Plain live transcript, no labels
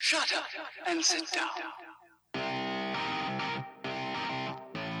Shut up and sit down.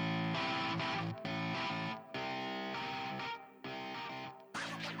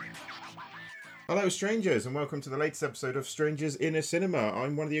 Hello, strangers, and welcome to the latest episode of Strangers in a Cinema.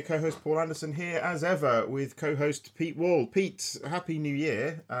 I'm one of your co-hosts, Paul Anderson, here as ever with co-host Pete Wall. Pete, Happy New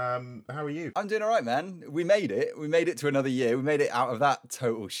Year. How are you? I'm doing all right, man. We made it. We made it to another year. We made it out of that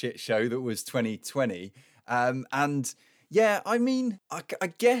total shit show that was 2020. And yeah, I mean, I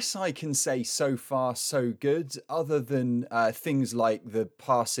guess I can say so far so good, other than things like the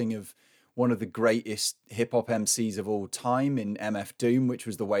passing of one of the greatest hip-hop MCs of all time in MF Doom, which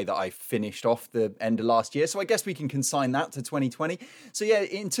was the way that I finished off the end of last year. So I guess we can consign that to 2020. So yeah,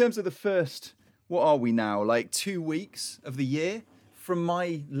 in terms of the first, what are we now, like 2 weeks of the year, from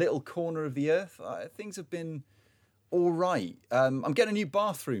my little corner of the earth, things have been all right. I'm getting a new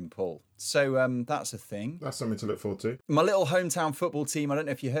bathroom, Paul. So that's a thing. That's something to look forward to. My little hometown football team, I don't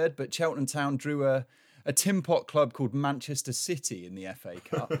know if you heard, but Cheltenham Town drew a tin pot club called Manchester City in the FA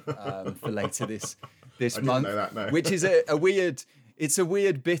Cup for later this I month, didn't know that, no. which is a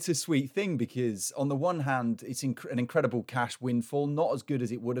weird bittersweet thing, because on the one hand it's an incredible cash windfall, not as good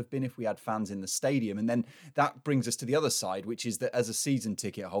as it would have been if we had fans in the stadium, and then that brings us to the other side, which is that as a season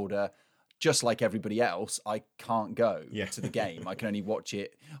ticket holder, just like everybody else, I can't go to the game. I can only watch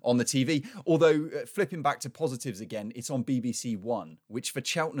it on the TV. Although, flipping back to positives again, it's on BBC One, which for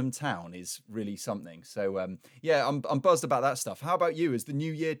Cheltenham Town is really something. So, yeah, I'm buzzed about that stuff. How about you? Has the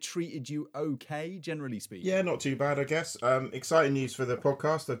new year treated you okay, generally speaking? Yeah, not too bad, I guess. Exciting news for the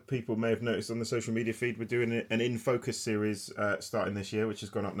podcast that people may have noticed on the social media feed. We're doing an In Focus series starting this year, which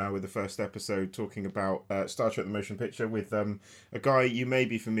has gone up now with the first episode talking about Star Trek The Motion Picture with a guy you may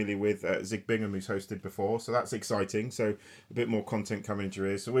be familiar with, Zig Bingham, who's hosted before, so that's exciting. So a bit more content coming into your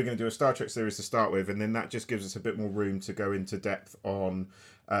ears. So we're going to do a Star Trek series to start with, and then that just gives us a bit more room to go into depth on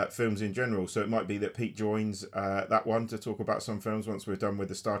films in general. So it might be that Pete joins that one to talk about some films once we're done with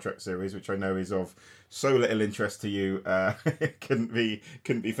the Star Trek series, which I know is of so little interest to you. couldn't be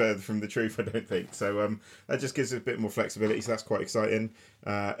further from the truth, I don't think. So that just gives us a bit more flexibility, so that's quite exciting.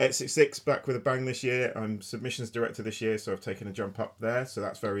 866 back with a bang this year. I'm submissions director this year, so I've taken a jump up there, so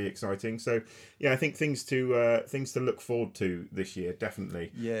that's very exciting. So yeah, I think things to look forward to this year,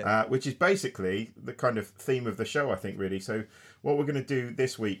 definitely. Yeah. Which is basically the kind of theme of the show, I think, really. So what we're going to do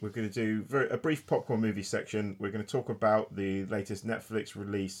this week, we're going to do a brief popcorn movie section. We're going to talk about the latest Netflix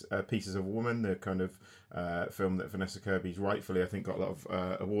release, Pieces of a Woman, the kind of film that Vanessa Kirby's rightfully, I think, got a lot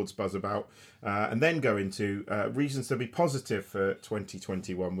of awards buzz about. And then go into reasons to be positive for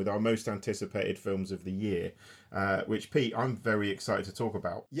 2021 with our most anticipated films of the year, which, Pete, I'm very excited to talk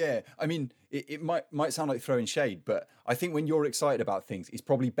about. Yeah, I mean, it might sound like throwing shade, but I think when you're excited about things, it's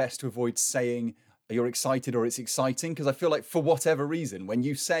probably best to avoid saying you're excited or it's exciting, because I feel like for whatever reason, when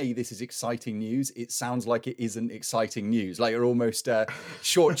you say this is exciting news, it sounds like it isn't exciting news, like you're almost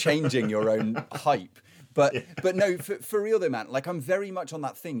shortchanging your own hype. But no, for real though, man, like I'm very much on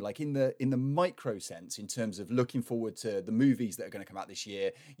that thing, like in the micro sense, in terms of looking forward to the movies that are going to come out this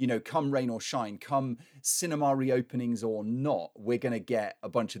year. You know, come rain or shine, come cinema reopenings or not, we're going to get a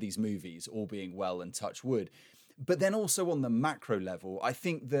bunch of these movies, all being well and touch wood. But then also on the macro level, I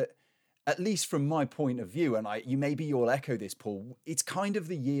think that, at least from my point of view, and maybe you'll echo this, Paul, it's kind of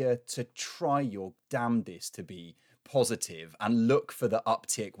the year to try your damnedest to be positive and look for the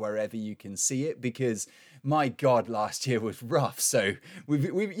uptick wherever you can see it, because my God, last year was rough. So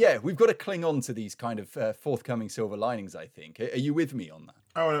we've got to cling on to these kind of forthcoming silver linings, I think. Are you with me on that?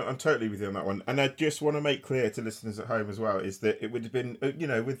 Oh, I'm totally with you on that one. And I just want to make clear to listeners at home as well, is that it would have been,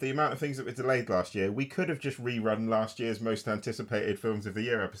 with the amount of things that were delayed last year, we could have just rerun last year's most anticipated films of the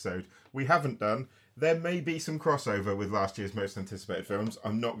year episode. We haven't done. There may be some crossover with last year's most anticipated films.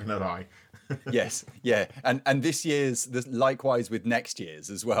 I'm not going to lie. Yes, yeah, and this year's likewise with next year's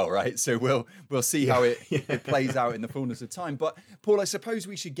as well, right? So we'll see how it plays out in the fullness of time. But Paul, I suppose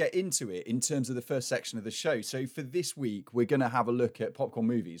we should get into it in terms of the first section of the show. So for this week, we're going to have a look at popcorn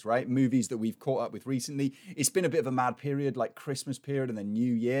movies, right? Movies that we've caught up with recently. It's been a bit of a mad period, like Christmas period and then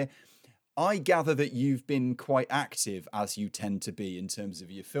New Year. I gather that you've been quite active, as you tend to be, in terms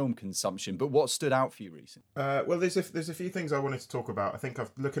of your film consumption. But what stood out for you recently? Well, there's a few things I wanted to talk about. I think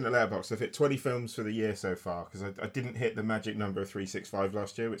looking at Letterboxd, I've hit 20 films for the year so far, because I didn't hit the magic number of 365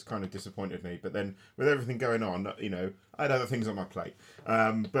 last year, which kind of disappointed me. But then with everything going on, I had other things on my plate.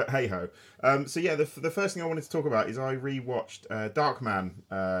 But hey ho. So yeah, the first thing I wanted to talk about is I rewatched Darkman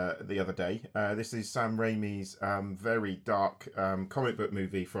the other day. This is Sam Raimi's very dark comic book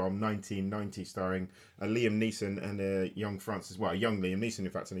movie from 1990, starring Liam Neeson and a young Liam Neeson, in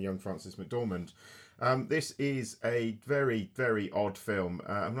fact, and a young Frances McDormand. This is a very, very odd film.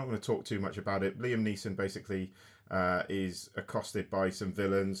 I'm not going to talk too much about it. Liam Neeson basically is accosted by some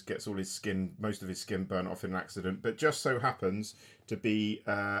villains, gets most of his skin burnt off in an accident, but just so happens to be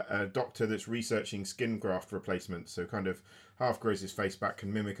a doctor that's researching skin graft replacements. So kind of half grows his face back,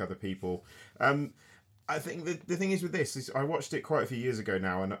 can mimic other people. I think the thing is with this is I watched it quite a few years ago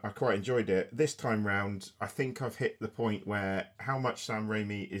now and I quite enjoyed it. This time round, I think I've hit the point where how much Sam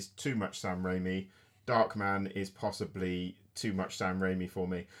Raimi is too much Sam Raimi. Darkman is possibly too much Sam Raimi for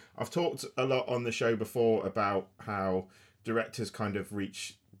me. I've talked a lot on the show before about how directors kind of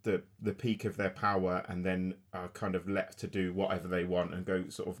reach the peak of their power and then are kind of left to do whatever they want and go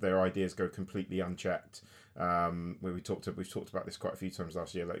sort of their ideas go completely unchecked. Where we've talked about this quite a few times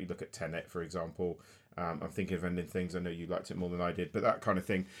last year. Like you look at Tenet, for example. I'm thinking of ending things. I know you liked it more than I did, but that kind of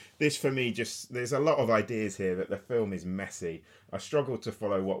thing. This for me, just there's a lot of ideas here that the film is messy. I struggled to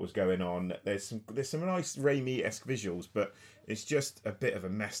follow what was going on. There's some nice Raimi-esque visuals, but it's just a bit of a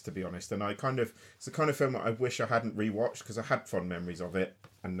mess, to be honest. And it's the kind of film that I wish I hadn't rewatched because I had fond memories of it,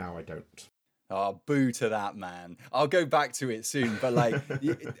 and now I don't. Oh, boo to that, man. I'll go back to it soon, but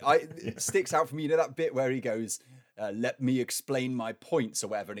it sticks out for me. You know that bit where he goes, let me explain my points or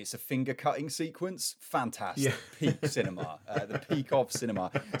whatever, and it's a finger cutting sequence. Fantastic. Yeah. Peak cinema, the peak of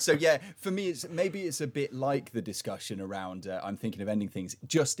cinema. So yeah, for me, it's a bit like the discussion around I'm thinking of ending things,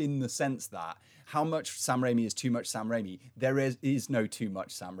 just in the sense that how much Sam Raimi is too much Sam Raimi. There is no too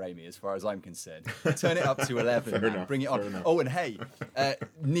much Sam Raimi as far as I'm concerned. Turn it up to 11, man. Bring it on. Oh, and hey,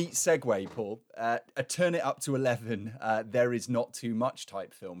 neat segue, Paul. A turn it up to 11, there is not too much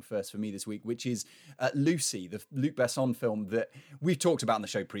type film first for me this week, which is Lucy, the Luc Besson film that we've talked about on the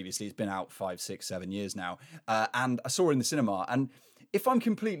show previously. It's been out 5, 6, 7 years now. And I saw it in the cinema. And if I'm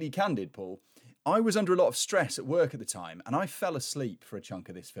completely candid, Paul, I was under a lot of stress at work at the time, and I fell asleep for a chunk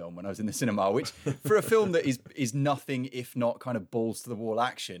of this film when I was in the cinema, which for a film that is nothing if not kind of balls to the wall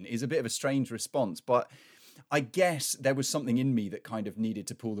action is a bit of a strange response. But I guess there was something in me that kind of needed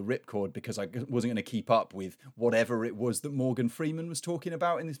to pull the ripcord because I wasn't going to keep up with whatever it was that Morgan Freeman was talking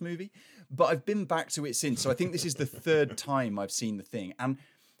about in this movie. But I've been back to it since. So I think this is the third time I've seen the thing. And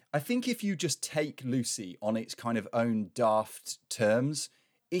I think if you just take Lucy on its kind of own daft terms,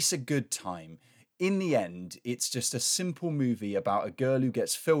 it's a good time. In the end, it's just a simple movie about a girl who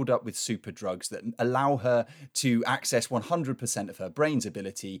gets filled up with super drugs that allow her to access 100% of her brain's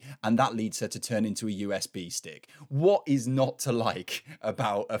ability, and that leads her to turn into a USB stick. What is not to like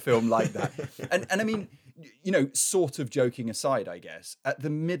about a film like that? And I mean, you know, sort of joking aside, I guess, at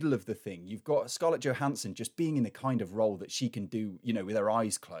the middle of the thing, you've got Scarlett Johansson just being in the kind of role that she can do, you know, with her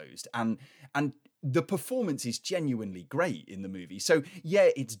eyes closed. And the performance is genuinely great in the movie. So yeah,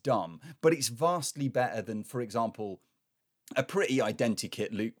 it's dumb, but it's vastly better than, for example, a pretty identikit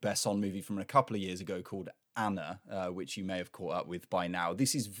Luc Besson movie from a couple of years ago called Anna, which you may have caught up with by now.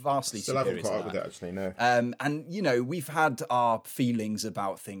 This is vastly superior. Still haven't caught up with it, actually, no. And, you know, we've had our feelings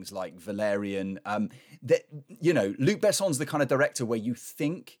about things like Valerian. That, you know, Luc Besson's the kind of director where you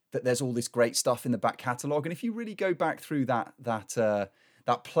think that there's all this great stuff in the back catalogue. And if you really go back through that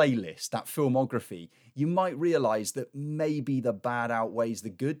playlist, that filmography, you might realise that maybe the bad outweighs the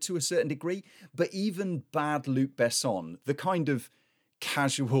good to a certain degree. But even bad Luc Besson, the kind of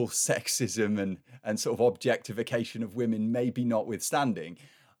casual sexism and sort of objectification of women maybe notwithstanding,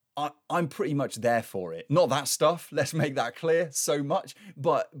 I'm pretty much there for it. Not that stuff, let's make that clear so much,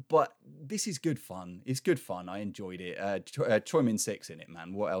 but this is good fun. It's good fun. I enjoyed it. Choi Min-sik's in it,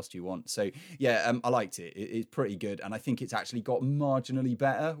 man. What else do you want? So yeah, I liked it. It's pretty good, and I think it's actually got marginally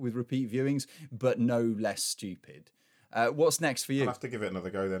better with repeat viewings, but no less stupid. What's next for you? I'll have to give it another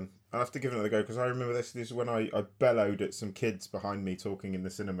go then. Because I remember this is when I bellowed at some kids behind me talking in the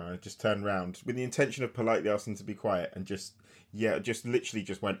cinema. I just turned round with the intention of politely asking them to be quiet and just literally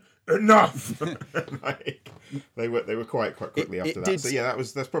went, enough. Like, they were quiet quite quickly after that. So yeah,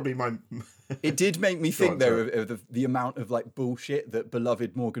 that's probably my. It did make me think though of the amount of like bullshit that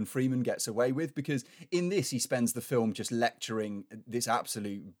beloved Morgan Freeman gets away with, because in this he spends the film just lecturing this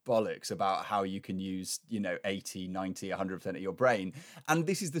absolute bollocks about how you can use, you know, 80, 90, 100% of your brain. And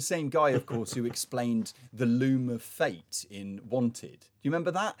this is the same guy, of course, who explained the loom of fate in Wanted. Do you remember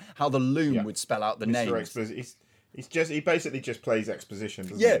that? How the loom would spell out the names. He basically just plays exposition,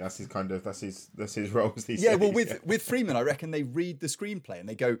 doesn't he? That's his roles these days. Yeah, well, with Freeman, I reckon they read the screenplay and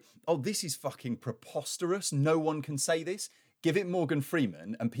they go, "Oh, this is fucking preposterous. No one can say this." Give it Morgan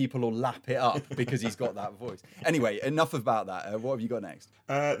Freeman and people will lap it up because he's got that voice. Anyway, enough about that. What have you got next?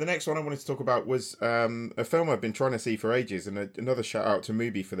 The next one I wanted to talk about was a film I've been trying to see for ages, and another shout out to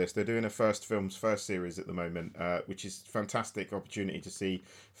Mubi for this. They're doing a First Films First series at the moment, which is a fantastic opportunity to see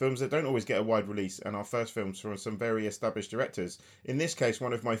films that don't always get a wide release and are first films from some very established directors. In this case,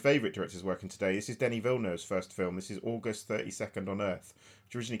 one of my favourite directors working today. This is Denis Villeneuve's first film. This is August 32nd on Earth,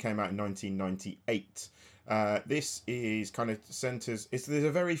 which originally came out in 1998. This is kind of centres. There's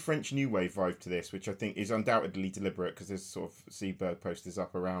a very French New Wave vibe to this, which I think is undoubtedly deliberate because there's sort of Seaberg posters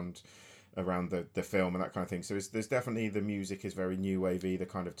up around the film and that kind of thing. So there's definitely, the music is very New Wavey. The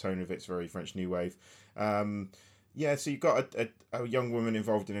kind of tone of it's very French New Wave. So you've got a young woman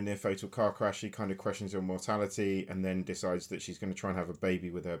involved in a near fatal car crash. She kind of questions her mortality and then decides that she's going to try and have a baby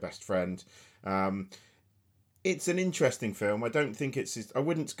with her best friend. It's an interesting film. I don't think I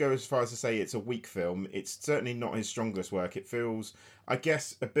wouldn't go as far as to say it's a weak film. It's certainly not his strongest work. It feels, I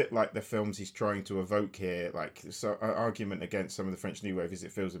guess, a bit like the films he's trying to evoke here. Like, so an argument against some of the French New Wave is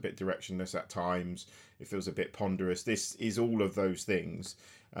it feels a bit directionless at times. It feels a bit ponderous. This is all of those things.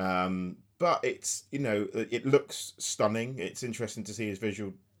 But it's, it looks stunning. It's interesting to see his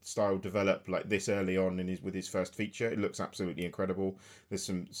visual style develop like this early on with his first feature. It looks absolutely incredible. There's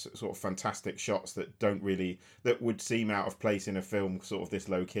some sort of fantastic shots that would seem out of place in a film sort of this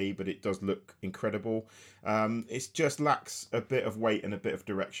low key, but it does look incredible. It just lacks a bit of weight and a bit of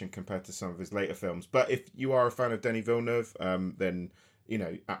direction compared to some of his later films. But if you are a fan of Denis Villeneuve, then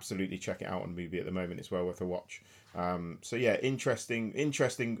absolutely check it out on Mubi at the moment. It's well worth a watch. Interesting.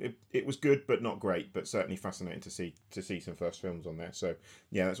 It was good, but not great, but certainly fascinating to see some first films on there. So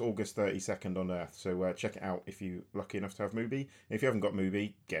yeah, that's August 32nd on Earth. So check it out if you're lucky enough to have Mubi. If you haven't got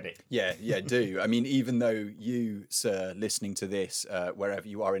Mubi, get it. Yeah, do. I mean, even though you, sir, listening to this, wherever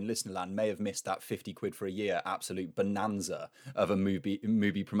you are in listenerland, may have missed that 50 quid for a year absolute bonanza of a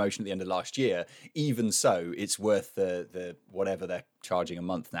Mubi promotion at the end of last year, even so, it's worth the whatever they're charging a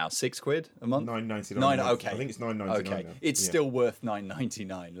month now. 6 quid a month? $9.99. Okay. I think it's $9.99. Okay, it's still worth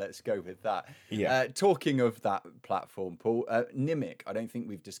 $9.99. Let's go with that. Yeah. Talking of that platform, Paul, Nimic, I don't think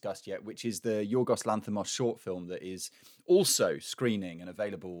we've discussed yet, which is the Yorgos Lanthimos short film that is also screening and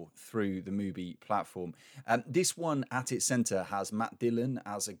available through the Mubi platform. This one at its centre has Matt Dillon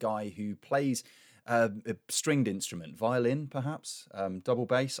as a guy who plays a stringed instrument, violin perhaps, double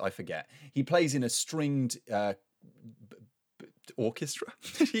bass, I forget. He plays in a stringed orchestra.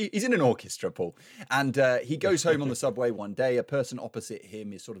 He's in an orchestra, Paul, and he goes home on the subway one day. A person opposite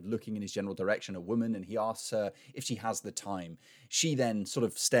him is sort of looking in his general direction, a woman, and he asks her if she has the time. She then sort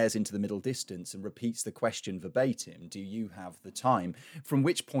of stares into the middle distance and repeats the question verbatim, do you have the time? From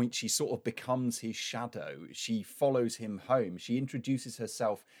which point she sort of becomes his shadow. She follows him home. She introduces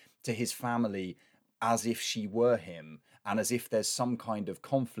herself to his family as if she were him, and as if there's some kind of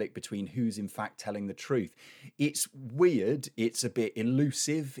conflict between who's in fact telling the truth. It's weird, it's a bit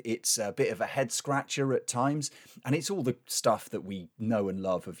elusive, it's a bit of a head scratcher at times, and it's all the stuff that we know and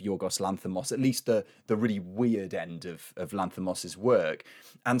love of Yorgos Lanthimos, at least the really weird end of Lanthimos's work.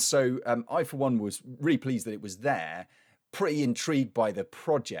 And so I, for one, was really pleased that it was there, pretty intrigued by the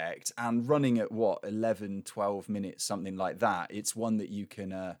project, and running at 11, 12 minutes, something like that. It's one that you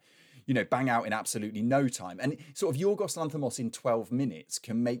can bang out in absolutely no time. And sort of Yorgos Lanthimos in 12 minutes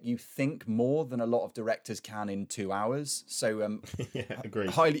can make you think more than a lot of directors can in 2 hours. So agreed.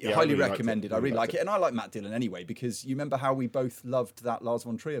 Highly recommended. I really like it. And I like Matt Dillon anyway, because you remember how we both loved that Lars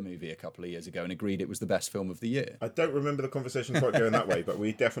von Trier movie a couple of years ago and agreed it was the best film of the year. I don't remember the conversation quite going that way, but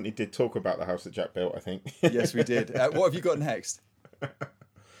we definitely did talk about The House that Jack Built, I think. Yes, we did. What have you got next?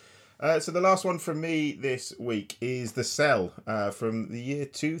 So the last one from me this week is The Cell from the year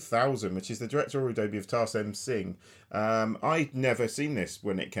 2000, which is the directorial debut of Tarsem Singh. I'd never seen this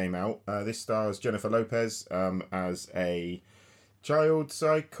when it came out. This stars Jennifer Lopez as a child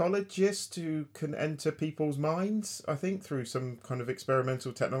psychologist who can enter people's minds, I think, through some kind of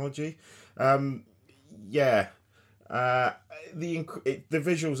experimental technology. The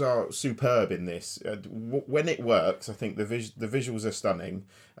visuals are superb in this. When it works, I think the visuals are stunning.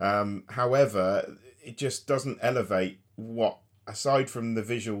 However, it just doesn't elevate what, aside from the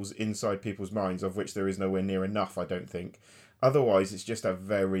visuals inside people's minds, of which there is nowhere near enough, I don't think. Otherwise, it's just a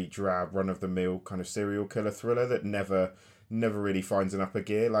very drab, run-of-the-mill kind of serial killer thriller that never really finds an upper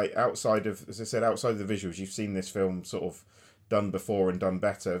gear. Like, outside of the visuals, you've seen this film sort of done before and done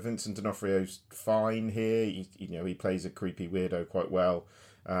better. Vincent D'Onofrio's fine here. He plays a creepy weirdo quite well.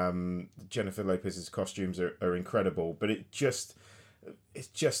 Jennifer Lopez's costumes are incredible, but it's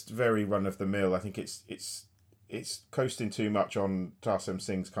just very run of the mill. I think it's coasting too much on Tarsem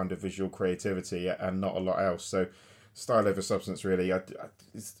Singh's kind of visual creativity and not a lot else. So style over substance, really. I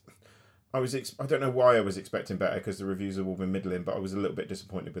don't know why I was expecting better because the reviews have all been middling, but I was a little bit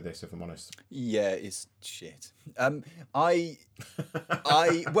disappointed with this, if I'm honest. Yeah, it's shit. I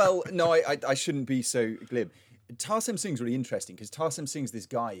well, no, I shouldn't be so glib. Tarsem Singh's really interesting because Tarsem Singh's this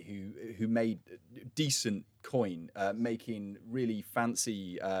guy who made decent coin, making really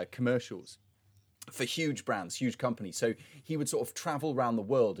fancy commercials for huge brands, huge companies. So he would sort of travel around the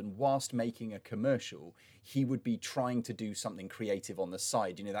world, and whilst making a commercial, he would be trying to do something creative on the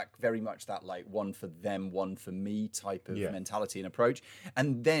side. You know, that very much that like one for them, one for me type of mentality and approach.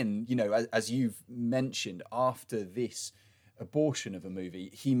 And then, you know, as you've mentioned, after this abortion of a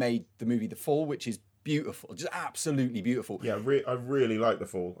movie, he made the movie The Fall, which is beautiful, just absolutely beautiful. Yeah, I really like The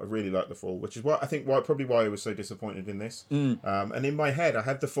Fall. I really like The Fall, which is probably why I was so disappointed in this. And in my head, I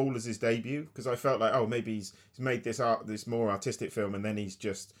had The Fall as his debut because I felt like, oh, maybe he's made this more artistic film, and then he's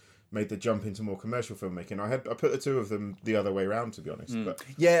just made the jump into more commercial filmmaking. I put the two of them the other way around, to be honest. But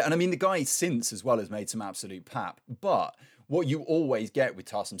yeah, and I mean the guy since as well has made some absolute pap, but what you always get with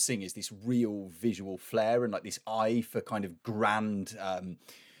Tarsem Singh is this real visual flair and like this eye for kind of grand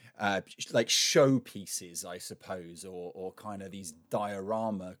like showpieces, I suppose, or kind of these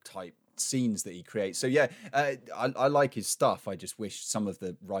diorama type scenes that he creates. So yeah, I like his stuff. I just wish some of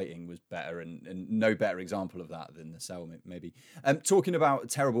the writing was better, and no better example of that than The Cell, maybe. Talking about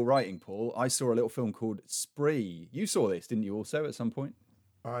terrible writing, Paul, I saw a little film called Spree. You saw this, didn't you, also, at some point?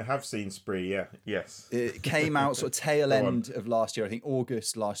 I have seen Spree, yeah, yes. It came out sort of tail end of last year, I think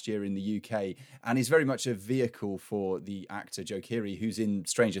August last year in the UK, and is very much a vehicle for the actor Joe Keery, who's in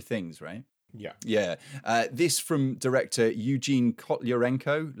Stranger Things, right? Yeah. Yeah. This from director Eugene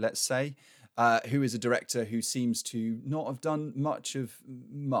Kotlyurenko, let's say, who is a director who seems to not have done much.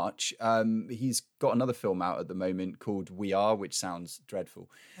 He's got another film out at the moment called We Are, which sounds dreadful.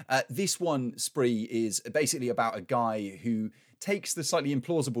 This one, Spree, is basically about a guy who takes the slightly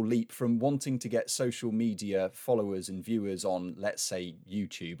implausible leap from wanting to get social media followers and viewers on, let's say,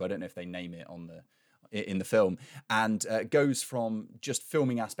 YouTube. I don't know if they name it in the film, and goes from just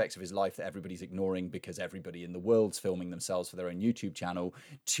filming aspects of his life that everybody's ignoring because everybody in the world's filming themselves for their own YouTube channel,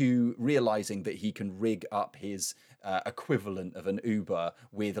 to realizing that he can rig up his equivalent of an Uber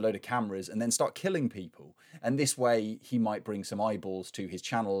with a load of cameras and then start killing people. And this way he might bring some eyeballs to his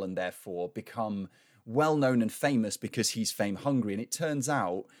channel and therefore become well known and famous because he's fame hungry. And it turns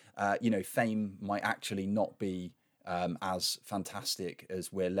out, fame might actually not be as fantastic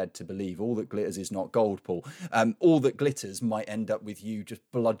as we're led to believe. All that glitters is not gold, Paul. All that glitters might end up with you just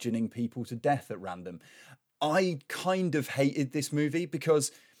bludgeoning people to death at random. I kind of hated this movie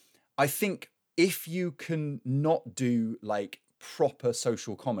because I think if you can not do like proper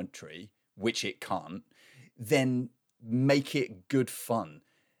social commentary, which it can't, then make it good fun.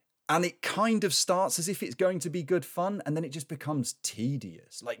 And it kind of starts as if it's going to be good fun, and then it just becomes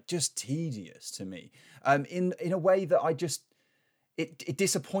tedious, like just tedious to me. In a way that it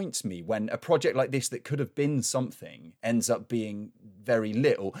disappoints me when a project like this that could have been something ends up being very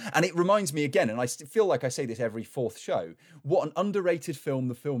little. And it reminds me again, and I feel like I say this every fourth show, what an underrated film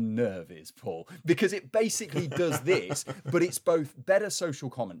the film Nerve is, Paul. Because it basically does this, but it's both better social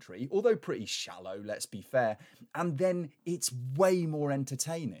commentary, although pretty shallow, let's be fair, and then it's way more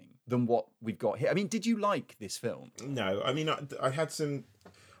entertaining than what we've got here. I mean, did you like this film? No, I mean, I had some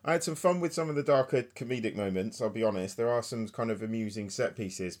fun with some of the darker comedic moments, I'll be honest. There are some kind of amusing set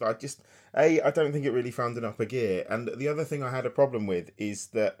pieces, but I don't think it really found an upper gear. And the other thing I had a problem with is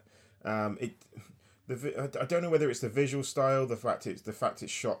that I don't know whether it's the visual style, the fact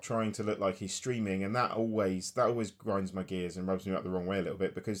it's shot trying to look like he's streaming, and that always grinds my gears and rubs me up the wrong way a little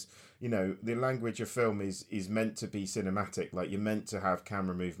bit, because, you know, the language of film is meant to be cinematic. Like, you're meant to have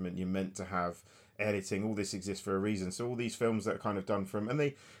camera movement, you're meant to have editing, all this exists for a reason. So all these films that are kind of done from, and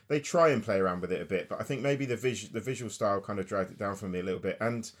they try and play around with it a bit, but I think maybe the visual style kind of dragged it down for me a little bit.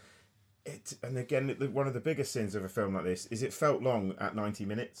 And again, one of the biggest sins of a film like this is it felt long at 90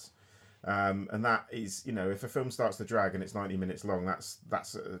 minutes. And that is, you know, if a film starts to drag and it's 90 minutes long,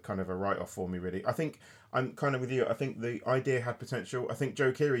 that's a kind of a write-off for me, really. I think I'm kind of with you. I think the idea had potential. I think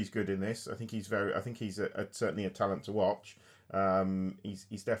Joe Keery's good in this. I think he's certainly a talent to watch.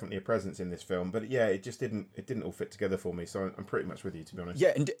 He's definitely a presence in this film, but yeah, it didn't all fit together for me. So I'm pretty much with you, to be honest.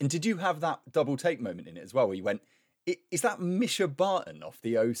 Yeah, and did you have that double take moment in it as well, where you went, "Is that Misha Barton off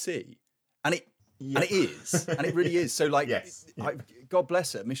the OC?" And it is, and it really is. So like, yes. God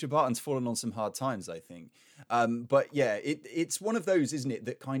bless her, Misha Barton's fallen on some hard times, I think. But yeah, it's one of those, isn't it,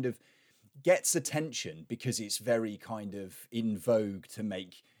 that kind of gets attention because it's very kind of in vogue to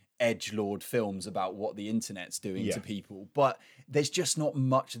make edgelord films about what the internet's doing Yeah. to people, but there's just not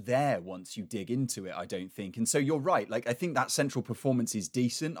much there once you dig into it, I don't think. And so you're right, like I think that central performance is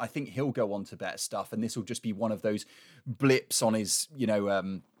decent. I think he'll go on to better stuff, and this will just be one of those blips on his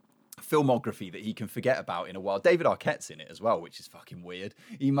filmography that he can forget about in a while. David Arquette's in it as well, which is fucking weird.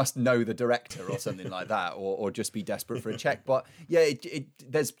 He must know the director or something like that, or just be desperate for a check. But yeah,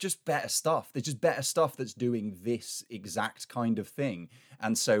 there's just better stuff. There's just better stuff that's doing this exact kind of thing.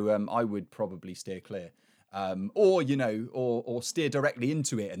 And so I would probably steer clear. Or steer directly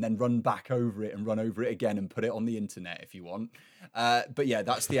into it and then run back over it and run over it again and put it on the internet if you want. But yeah,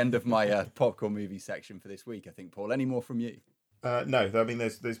 that's the end of my popcorn movie section for this week, I think, Paul. Any more from you? No, I mean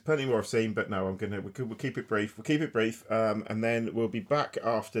there's plenty more I've seen, but no, we'll keep it brief. We'll keep it brief, and then we'll be back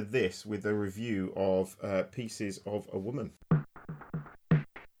after this with a review of Pieces of a Woman.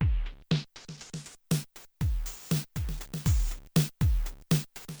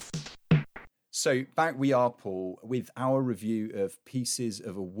 So back we are, Paul, with our review of Pieces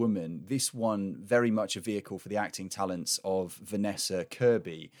of a Woman. This one very much a vehicle for the acting talents of Vanessa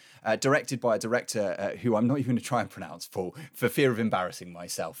Kirby, directed by a director who I'm not even going to try and pronounce, Paul, for fear of embarrassing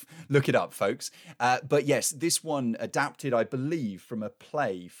myself. Look it up, folks. But yes, this one adapted, I believe, from a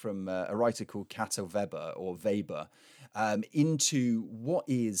play from a writer called Cato Weber, into what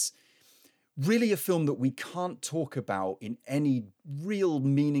is really a film that we can't talk about in any real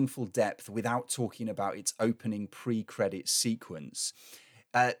meaningful depth without talking about its opening pre-credit sequence.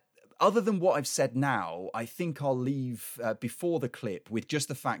 Other than what I've said now, I think I'll leave before the clip with just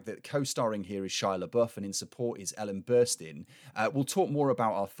the fact that co-starring here is Shia LaBeouf and in support is Ellen Burstyn. We'll talk more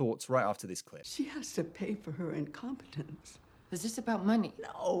about our thoughts right after this clip. She has to pay for her incompetence. Is this about money?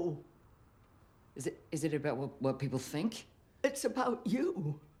 No, Is it about what people think? it's about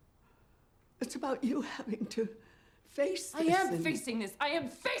you. It's about you having to face this. I am facing this. I am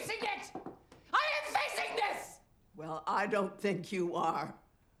facing it! I am facing this! Well, I don't think you are.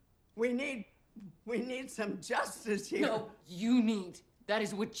 We need some justice here. No, you need. That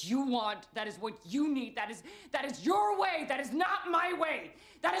is what you want. That is what you need. That is your way. That is not my way.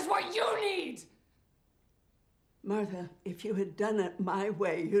 That is what you need. Martha, if you had done it my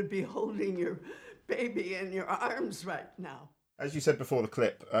way, you'd be holding your baby in your arms right now. As you said before the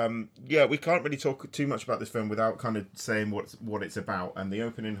clip, we can't really talk too much about this film without kind of saying what it's about. And the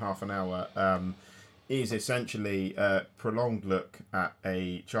opening half an hour is essentially a prolonged look at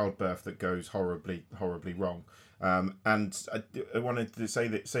a childbirth that goes horribly, horribly wrong. And I wanted to say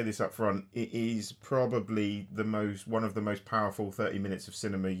this up front. It is probably one of the most powerful 30 minutes of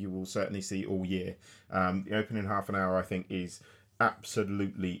cinema you will certainly see all year. The opening half an hour, I think, is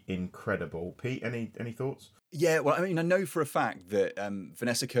absolutely incredible. Pete, any thoughts? Yeah, well, I mean, I know for a fact that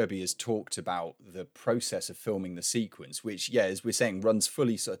Vanessa Kirby has talked about the process of filming the sequence, which, yeah, as we're saying, runs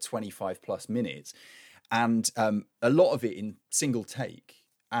fully sort of 25 plus minutes, and a lot of it in single take.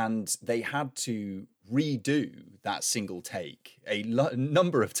 And they had to redo that single take a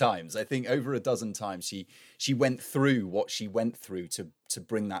number of times. I think over a dozen times she went through what she went through to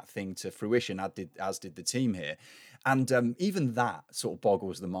bring that thing to fruition, as did the team here. And even that sort of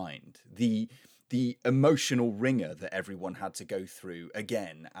boggles the mind. The emotional ringer that everyone had to go through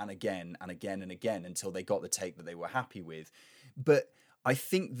again and again and again and again until they got the take that they were happy with. But I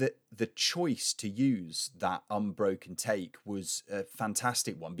think that the choice to use that unbroken take was a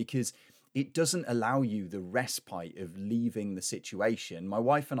fantastic one because it doesn't allow you the respite of leaving the situation. My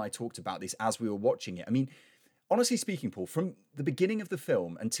wife and I talked about this as we were watching it. I mean, honestly speaking, Paul, from the beginning of the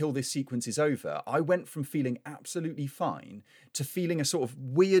film until this sequence is over, I went from feeling absolutely fine to feeling a sort of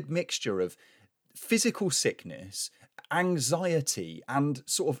weird mixture of physical sickness, anxiety, and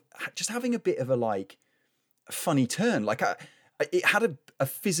sort of just having a bit of a funny turn. It had a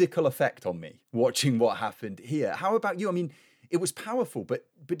physical effect on me watching what happened here. How about you? I mean, it was powerful, but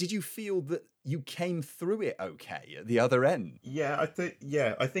did you feel that you came through it okay at the other end? Yeah, I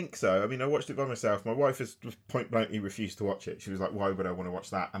think so. I mean, I watched it by myself. My wife has just point blankly refused to watch it. She was like, "Why would I want to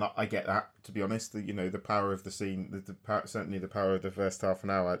watch that?" And I get that, to be honest. The power of the scene, certainly the power of the first half an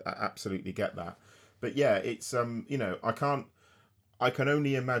hour. I absolutely get that. But yeah, it's I can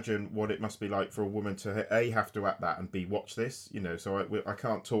only imagine what it must be like for a woman to have to act that and watch this. So I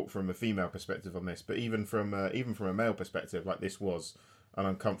can't talk from a female perspective on this, but even from a male perspective, this was an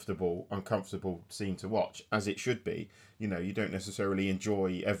uncomfortable scene to watch, as it should be. You don't necessarily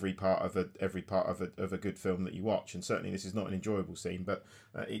enjoy every part of a good film that you watch, and certainly this is not an enjoyable scene, but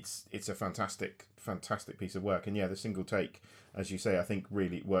it's a fantastic piece of work. And yeah, the single take, as you say, I think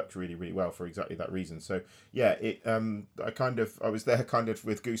really worked really, really well for exactly that reason. So yeah, I was there kind of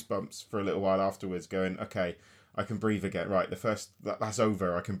with goosebumps for a little while afterwards, going, okay, I can breathe again. Right, that's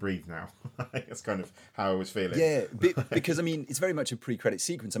over. I can breathe now. I think that's kind of how I was feeling. Yeah, because I mean, it's very much a pre-credit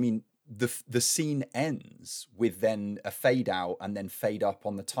sequence. I mean, the scene ends with then a fade out and then fade up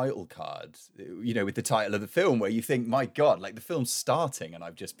on the title card, with the title of the film, where you think, my God, like the film's starting and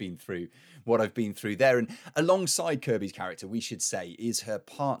I've just been through what I've been through there. And alongside Kirby's character, we should say, is her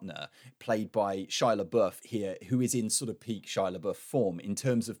partner, played by Shia LaBeouf here, who is in sort of peak Shia LaBeouf form in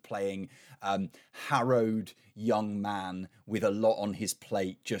terms of playing harrowed young man with a lot on his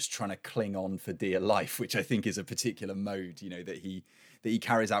plate, just trying to cling on for dear life, which I think is a particular mode, that he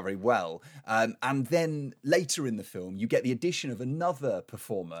carries out very well. And then later in the film, you get the addition of another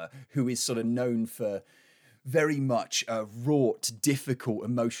performer who is sort of known for very much wrought, difficult,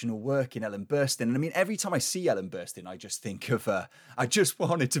 emotional work in Ellen Burstyn. And I mean, every time I see Ellen Burstyn, I just think of I just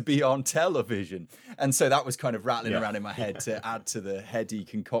wanted to be on television. And so that was kind of rattling around in my head to add to the heady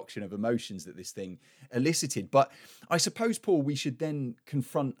concoction of emotions that this thing elicited. But I suppose, Paul, we should then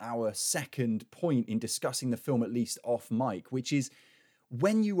confront our second point in discussing the film, at least off mic, which is,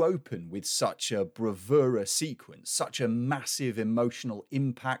 when you open with such a bravura sequence, such a massive emotional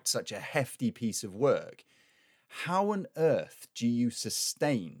impact, such a hefty piece of work, how on earth do you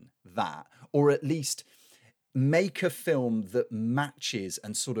sustain that, or at least make a film that matches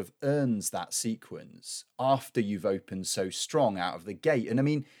and sort of earns that sequence after you've opened so strong out of the gate? And I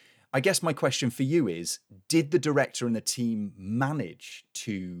mean, I guess my question for you is, did the director and the team manage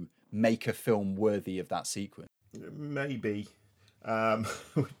to make a film worthy of that sequence? Maybe.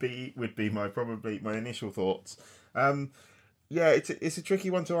 Would be my initial thoughts. It's a tricky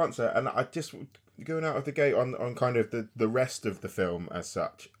one to answer, and I just, going out of the gate on kind of the rest of the film as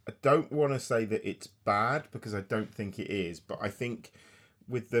such, I don't want to say that it's bad, because I don't think it is, but I think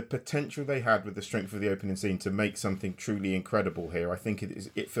with the potential they had with the strength of the opening scene to make something truly incredible here, I think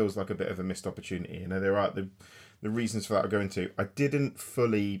it feels like a bit of a missed opportunity. There are the reasons for that I'll go into. I didn't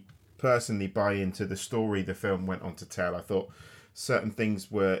fully personally buy into the story the film went on to tell. I thought certain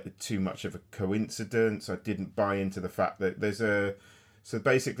things were too much of a coincidence. I didn't buy into the fact that so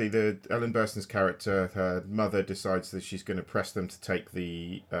basically the Ellen Burstyn's character, her mother decides that she's going to press them to take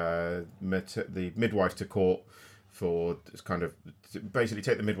the midwife to court for kind of basically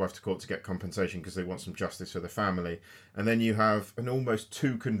take the midwife to court to get compensation because they want some justice for the family. And then you have an almost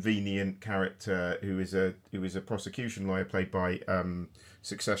too convenient character who is a prosecution lawyer played by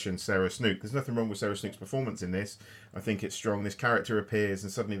Succession Sarah Snook. There's nothing wrong with Sarah Snook's performance in this. I think it's strong. This character appears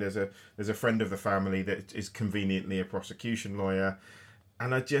and suddenly there's a friend of the family that is conveniently a prosecution lawyer.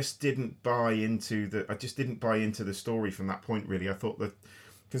 And I just didn't buy into the story from that point, really. I thought that,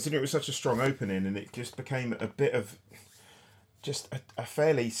 considering it was such a strong opening, and it just became a bit of just a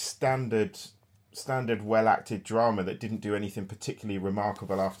fairly standard well-acted drama that didn't do anything particularly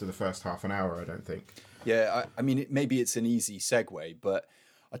remarkable after the first half an hour, I don't think. Yeah, I mean, maybe it's an easy segue, but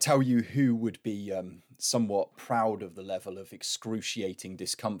I tell you who would be somewhat proud of the level of excruciating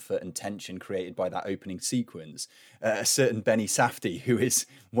discomfort and tension created by that opening sequence. A certain Benny Safdie, who is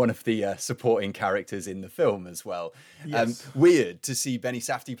one of the supporting characters in the film as well. Yes. Weird to see Benny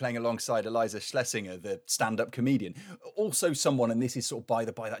Safdie playing alongside Eliza Schlesinger, the stand-up comedian. Also someone, and this is sort of by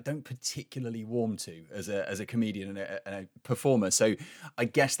the by, that I don't particularly warm to as a comedian and a performer. So I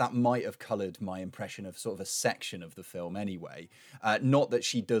guess that might have coloured my impression of sort of a section of the film anyway. Not that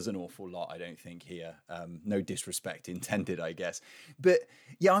she does an awful lot, I don't think, here. No disrespect intended, I guess. But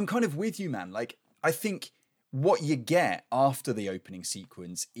yeah, I'm kind of with you, man. Like, I think what you get after the opening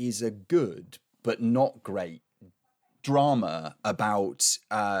sequence is a good but not great drama about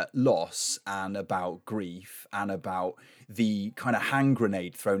loss and about grief and about the kind of hand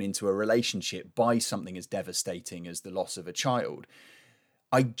grenade thrown into a relationship by something as devastating as the loss of a child.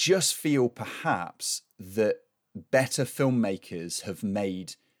 I just feel perhaps that better filmmakers have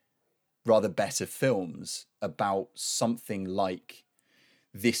made rather better films about something like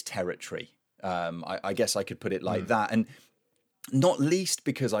this territory. I guess I could put it like that. And not least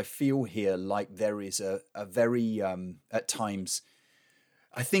because I feel here like there is a very, at times,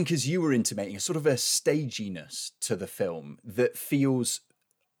 I think as you were intimating, a sort of a staginess to the film that feels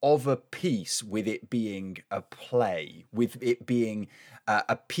of a piece with it being a play, with it being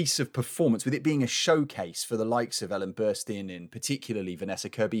a piece of performance, with it being a showcase for the likes of Ellen Burstyn and particularly Vanessa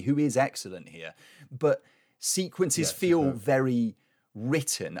Kirby, who is excellent here. But sequences feel very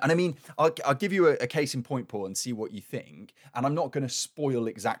written. And I mean, I'll give you a case in point, Paul, and see what you think. And I'm not going to spoil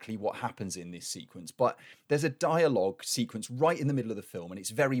exactly what happens in this sequence, but there's a dialogue sequence right in the middle of the film, and it's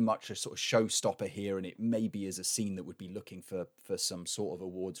very much a sort of showstopper here, and it maybe is a scene that would be looking for some sort of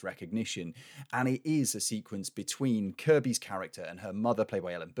awards recognition. And it is a sequence between Kirby's character and her mother, played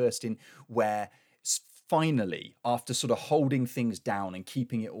by Ellen Burstyn, where finally, after sort of holding things down and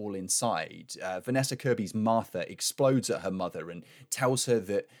keeping it all inside, Vanessa Kirby's Martha explodes at her mother and tells her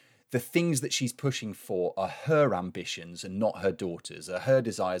that the things that she's pushing for are her ambitions and not her daughter's, are her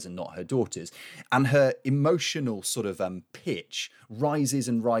desires and not her daughter's. And her emotional sort of pitch rises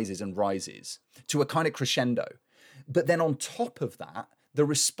and rises and rises to a kind of crescendo. But then on top of that, the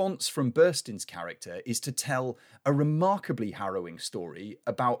response from Burstyn's character is to tell a remarkably harrowing story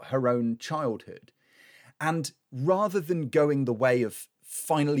about her own childhood. And rather than going the way of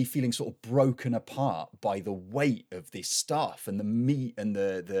finally feeling sort of broken apart by the weight of this stuff and the meat and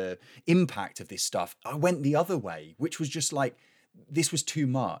the impact of this stuff, I went the other way, which was just like, this was too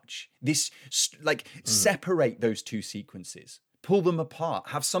much. Separate those two sequences, pull them apart,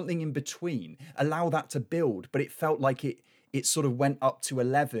 have something in between, allow that to build. But it felt like it sort of went up to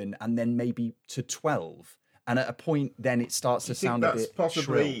 11 and then maybe to 12. And at a point, then it starts to sound a bit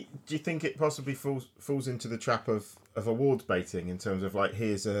shrill. Do you think it possibly falls into the trap of awards baiting in terms of like,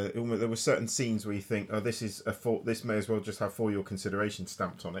 there were certain scenes where you think, oh, this may as well just have for your consideration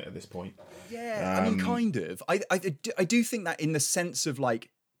stamped on it at this point. Yeah, I mean, kind of. I do think that in the sense of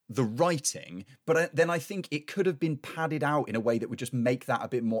like the writing, but then I think it could have been padded out in a way that would just make that a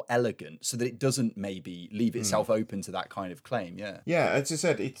bit more elegant, so that it doesn't maybe leave itself open to that kind of claim. Yeah, as I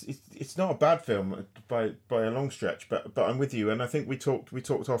said, it's not a bad film by a long stretch, but I'm with you, and I think we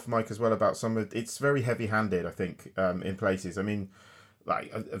talked off mic as well about some of it's very heavy handed. I think in places. I mean,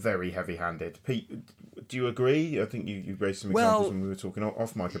 like a very heavy handed. Pete, do you agree? I think you raised some examples when we were talking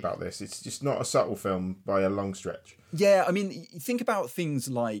off mic about this. It's just not a subtle film by a long stretch. Yeah, I mean, think about things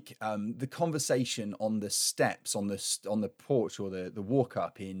like the conversation on the steps, on the porch or the walk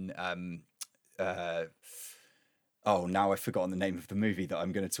up in. Now I've forgotten the name of the movie that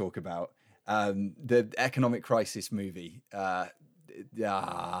I'm going to talk about. The economic crisis movie.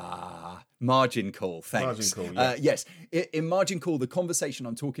 Margin Call, thanks. Margin Call, yeah. Yes, in Margin Call, the conversation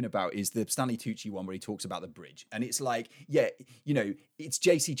I'm talking about is the Stanley Tucci one where he talks about the bridge. And it's like, it's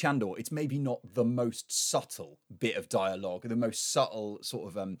J.C. Chandor. It's maybe not the most subtle bit of dialogue, the most subtle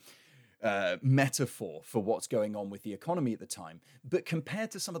sort of metaphor for what's going on with the economy at the time. But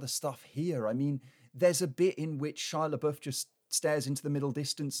compared to some of the stuff here, I mean, there's a bit in which Shia LaBeouf just stares into the middle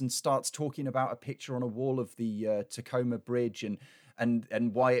distance and starts talking about a picture on a wall of the Tacoma Bridge and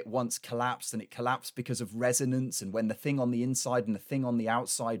why it once collapsed, and it collapsed because of resonance, and when the thing on the inside and the thing on the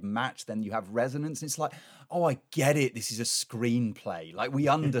outside match, then you have resonance. And it's like, oh, I get it, this is a screenplay, like we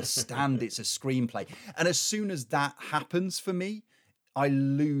understand it's a screenplay. And as soon as that happens for me,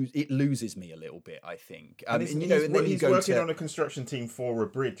 it loses me a little bit, I think. And he's working on a construction team for a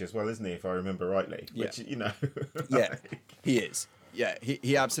bridge as well, isn't he, if I remember rightly? Which, Yeah, he is. Yeah,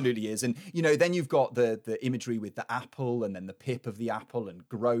 he absolutely is. And, then you've got the imagery with the apple and then the pip of the apple and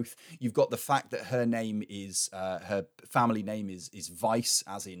growth. You've got the fact that her name is, her family name is Weiss,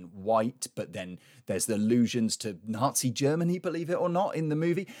 as in white, but then there's the allusions to Nazi Germany, believe it or not, in the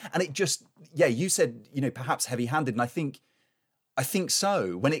movie. And it just, you said, perhaps heavy-handed, and I think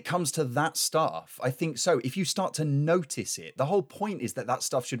so. When it comes to that stuff, I think so. If you start to notice it, the whole point is that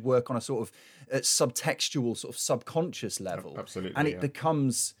stuff should work on a sort of subtextual, sort of subconscious level. Absolutely. And it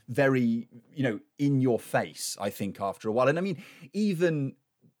becomes very, in your face, I think, after a while. And I mean, even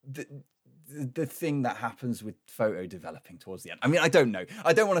the thing that happens with photo developing towards the end. I mean, I don't know.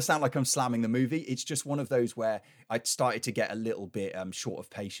 I don't want to sound like I'm slamming the movie. It's just one of those where I started to get a little bit short of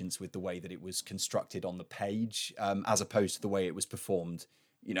patience with the way that it was constructed on the page, as opposed to the way it was performed,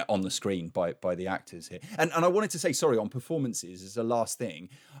 on the screen by the actors here. And I wanted to say, sorry, on performances as a last thing,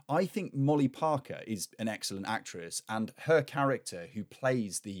 I think Molly Parker is an excellent actress, and her character who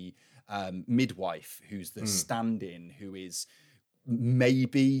plays the midwife, who's the stand-in, who is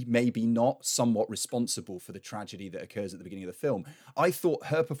maybe not somewhat responsible for the tragedy that occurs at the beginning of the film. I thought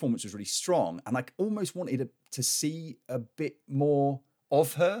her performance was really strong, and I almost wanted to see a bit more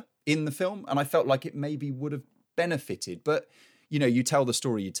of her in the film, and I felt like it maybe would have benefited. But you tell the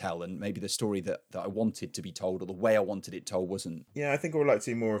story you tell, and maybe the story that I wanted to be told, or the way I wanted it told, wasn't. Yeah, I think I would like to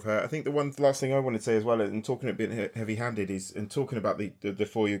see more of her. I think the last thing I want to say as well, and talking a bit heavy-handed, is, and talking about the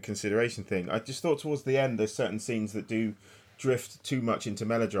for your consideration thing, I just thought towards the end there's certain scenes that do drift too much into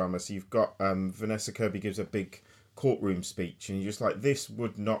melodrama. So you've got Vanessa Kirby gives a big courtroom speech, and you're just like, this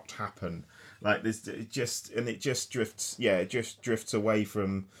would not happen. Like this, it just drifts. Yeah, it just drifts away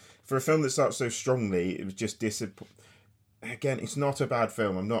from. For a film that starts so strongly, it was just Again, it's not a bad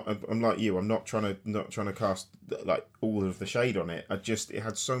film. I'm like you. I'm not trying to cast like all of the shade on it. It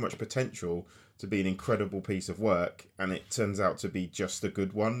had so much potential to be an incredible piece of work, and it turns out to be just a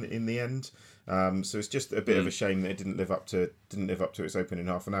good one in the end. So it's just a bit of a shame that it didn't live up to its opening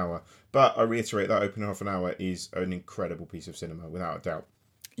half an hour. But I reiterate, that opening half an hour is an incredible piece of cinema, without a doubt.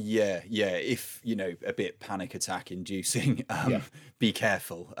 Yeah. If a bit panic attack inducing, be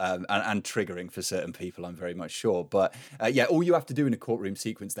careful and triggering for certain people, I'm very much sure. But all you have to do in a courtroom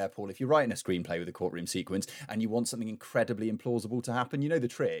sequence there, Paul, if you're writing a screenplay with a courtroom sequence and you want something incredibly implausible to happen, you know the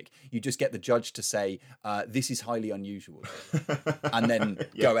trick. You just get the judge to say, this is highly unusual, and then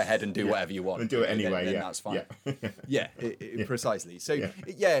go ahead and do whatever you want. And do it anyway. Then that's fine. Precisely. So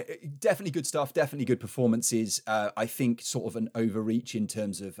definitely good stuff. Definitely good performances. I think sort of an overreach in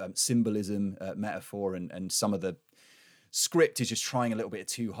terms of symbolism, metaphor, and some of the script is just trying a little bit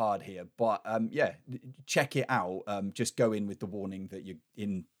too hard here. But check it out. Just go in with the warning that you're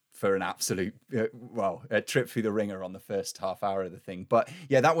in for an absolute a trip through the ringer on the first half hour of the thing. But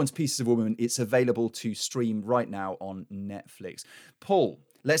that one's Pieces of a Woman. It's available to stream right now on Netflix. Paul,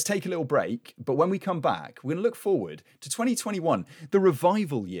 let's take a little break, but when we come back, we're going to look forward to 2021, the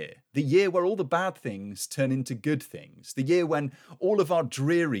revival year, the year where all the bad things turn into good things, the year when all of our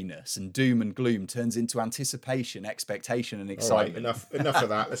dreariness and doom and gloom turns into anticipation, expectation, and excitement. All right, enough of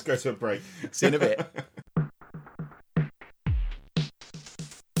that. Let's go to a break. See you in a bit.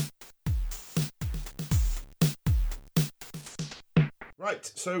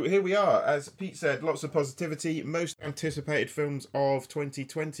 Right, so here we are. As Pete said, lots of positivity, most anticipated films of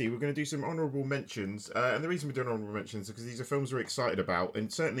 2020. We're going to do some honourable mentions, and the reason we're doing honourable mentions is because these are films we're excited about,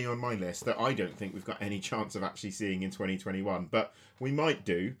 and certainly on my list that I don't think we've got any chance of actually seeing in 2021, but we might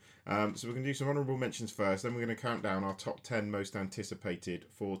do. So we're going to do some honourable mentions first, then we're going to count down our top 10 most anticipated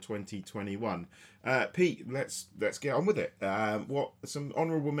for 2021. Pete, let's get on with it. What some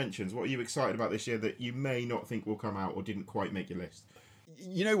honourable mentions? What are you excited about this year that you may not think will come out or didn't quite make your list?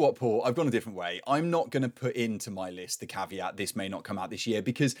 You know what, Paul? I've gone a different way. I'm not going to put into my list the caveat, this may not come out this year,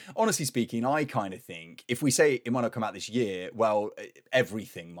 because honestly speaking, I kind of think if we say it might not come out this year, well,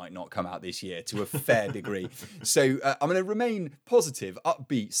 everything might not come out this year to a fair degree. So I'm going to remain positive,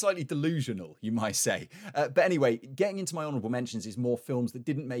 upbeat, slightly delusional, you might say. But anyway, getting into my honourable mentions is more films that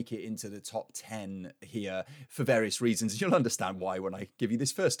didn't make it into the top 10 here for various reasons. You'll understand why when I give you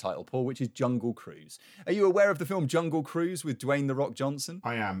this first title, Paul, which is Jungle Cruise. Are you aware of the film Jungle Cruise with Dwayne "The Rock" Johnson?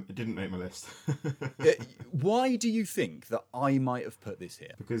 I am. It didn't make my list. Why do you think that I might have put this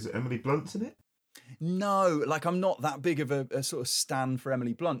here? Because Emily Blunt's in it? No, I'm not that big of a sort of stan for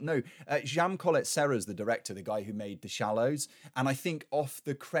Emily Blunt. No, Jean Colette Serra's the director, the guy who made The Shallows. And I think off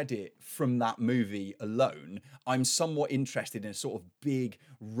the credit from that movie alone, I'm somewhat interested in a sort of big,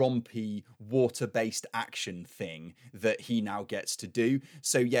 rompy, water-based action thing that he now gets to do.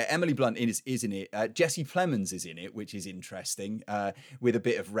 So yeah, Emily Blunt is in it. Jesse Plemons is in it, which is interesting, with a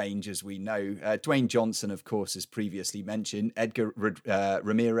bit of range, as we know. Dwayne Johnson, of course, as previously mentioned. Edgar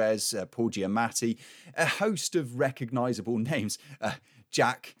Ramirez, Paul Giamatti. A host of recognisable names.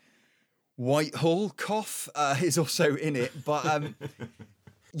 Jack Whitehall is also in it, but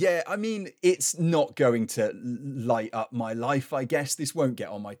yeah, I mean, it's not going to light up my life, I guess. This won't get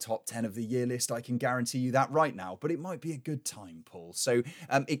on my top 10 of the year list, I can guarantee you that right now, but it might be a good time, Paul. So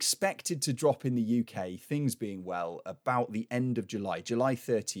expected to drop in the UK, things being well, about the end of July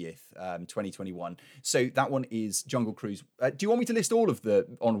 30th, 2021. So that one is Jungle Cruise. Do you want me to list all of the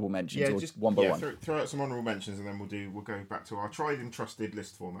honourable mentions or just one by one? Throw out some honourable mentions and then we'll go back to our tried and trusted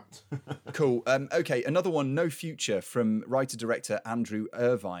list format. Cool. Okay, another one, No Future, from writer-director Andrew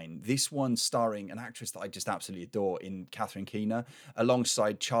Irvine. This one starring an actress that I just absolutely adore in Catherine Keener,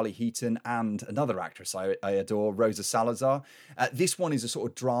 alongside Charlie Heaton and another actress I adore, Rosa Salazar. This one is a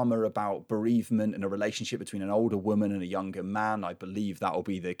sort of drama about bereavement and a relationship between an older woman and a younger man. I believe that will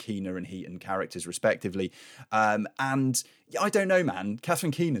be the Keener and Heaton characters respectively. And I don't know, man.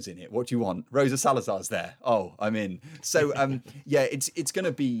 Catherine Keener's in it. What do you want? Rosa Salazar's there. Oh, I'm in. So, yeah, it's going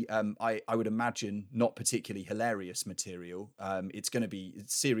to be, I would imagine, not particularly hilarious material. It's going to be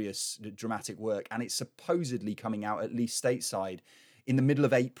serious, dramatic work, and it's supposedly coming out at least stateside in the middle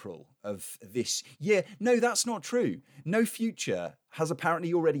of April of this year. No, that's not true. No Future has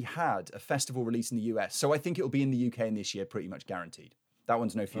apparently already had a festival release in the US, so I think it'll be in the UK in this year, pretty much guaranteed. That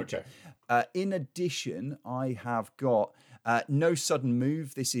one's No Future. Okay. In addition, I have got No Sudden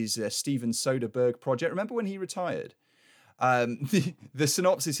Move. This is a Steven Soderbergh project. Remember when he retired? The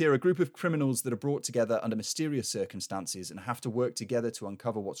synopsis here: a group of criminals that are brought together under mysterious circumstances and have to work together to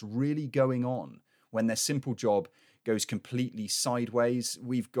uncover what's really going on when their simple job goes completely sideways.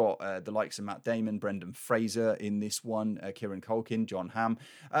 We've got the likes of Matt Damon, Brendan Fraser in this one, Kieran Culkin, John Hamm.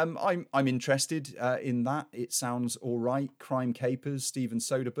 I'm interested in that. It sounds all right. Crime capers, Steven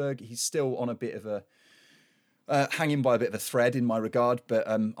Soderbergh. He's still on a bit of a Hanging by a bit of a thread in my regard, but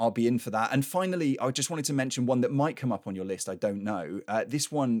I'll be in for that. And finally, I just wanted to mention one that might come up on your list. I don't know.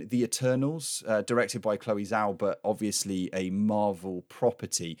 This one, The Eternals, directed by Chloe Zhao, but obviously a Marvel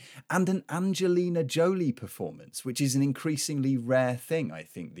property, and an Angelina Jolie performance, which is an increasingly rare thing, I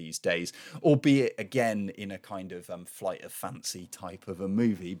think, these days, albeit again in a kind of flight of fancy type of a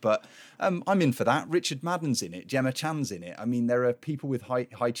movie. But I'm in for that. Richard Madden's in it. Gemma Chan's in it. I mean, there are people with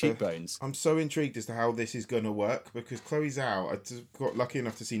high cheekbones. I'm so intrigued as to how this is going to work, because Chloe Zhao, I just got lucky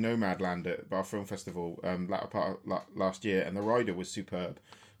enough to see Nomadland at Bar Film Festival latter part of last year, and the rider was superb.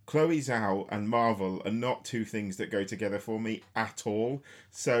 Chloe Zhao and Marvel are not two things that go together for me at all.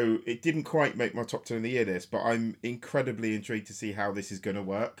 So it didn't quite make my top 10 of the year list, but I'm incredibly intrigued to see how this is going to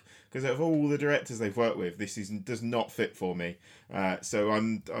work. Because of all the directors they've worked with, this does not fit for me. So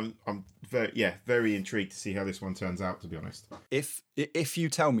I'm very intrigued to see how this one turns out, to be honest. If you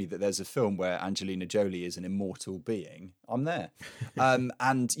tell me that there's a film where Angelina Jolie is an immortal being, I'm there.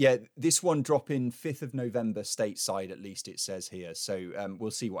 And yeah, this one dropping 5th of November stateside, at least it says here. So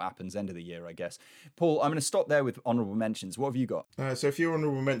we'll see what happens end of the year, I guess. Paul, I'm going to stop there with honourable mentions. What have you got? So a few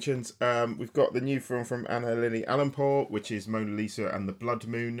honourable mentions. We've got the new film from Anna Lily Allenpour, which is Mona Lisa and the Blood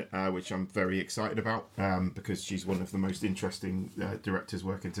Moon, which I'm very excited about because she's one of the most interesting directors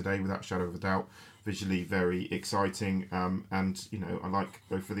working today, without a shadow of a doubt. Visually very exciting, and I like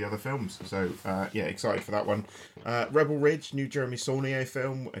both of the other films, so excited for that one. Rebel Ridge, new Jeremy Saulnier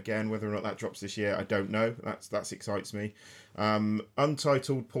film. Again, whether or not that drops this year, I don't know. That excites me.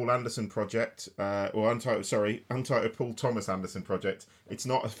 Untitled Paul Anderson project, untitled Paul Thomas Anderson project. It's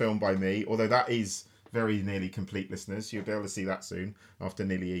not a film by me, although that is very nearly complete, listeners. You'll be able to see that soon, after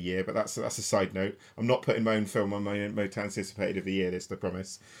nearly a year. But that's a side note. I'm not putting my own film on my most anticipated of the year list, I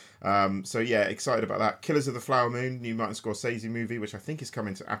promise. Excited about that. Killers of the Flower Moon, new Martin Scorsese movie, which I think is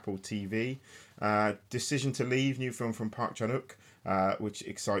coming to Apple TV. Decision to Leave, new film from Park Chan-wook, which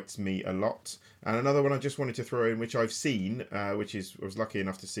excites me a lot. And another one I just wanted to throw in, which I've seen, I was lucky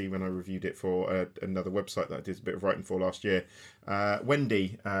enough to see when I reviewed it for another website that I did a bit of writing for last year.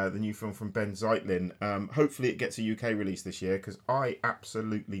 Wendy, the new film from Ben Zeitlin. Hopefully it gets a UK release this year, because I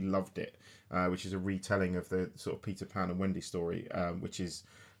absolutely loved it, which is a retelling of the sort of Peter Pan and Wendy story, which is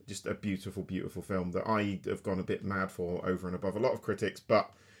just a beautiful, beautiful film that I have gone a bit mad for, over and above a lot of critics,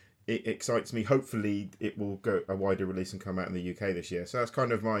 but it excites me. Hopefully it will go a wider release and come out in the UK this year. So that's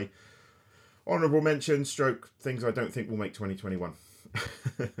kind of my honourable mention stroke things I don't think will make 2021.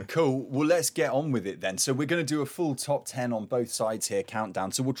 Cool. Well, let's get on with it then. So we're going to do a full top 10 on both sides here,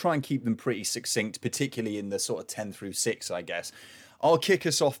 countdown. So we'll try and keep them pretty succinct, particularly in the sort of 10 through 6, I guess. I'll kick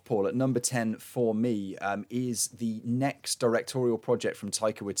us off, Paul. At number 10 for me is the next directorial project from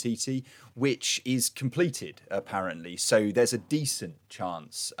Taika Waititi, which is completed, apparently. So there's a decent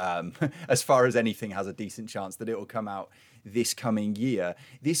chance, as far as anything has a decent chance, that it will come out this coming year.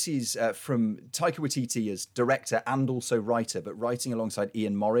 This is from Taika Waititi as director and also writer, but writing alongside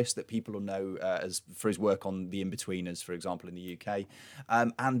Ian Morris, that people will know as for his work on The Inbetweeners, for example, in the UK.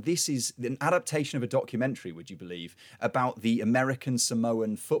 And this is an adaptation of a documentary, would you believe, about the American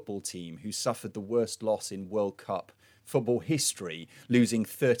Samoan football team who suffered the worst loss in World Cup football history, losing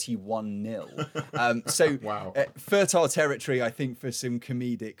 31-0. Wow. Fertile territory, I think, for some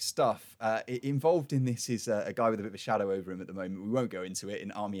comedic stuff. Involved in this is a guy with a bit of a shadow over him at the moment. We won't go into it,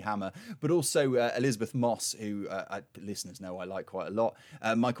 in Armie Hammer, but also Elizabeth Moss, who listeners know I like quite a lot.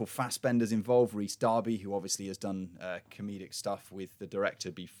 Michael Fassbender's involved, Rhys Darby, who obviously has done comedic stuff with the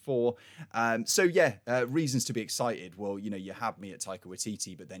director before. Reasons to be excited. Well, you had me at Taika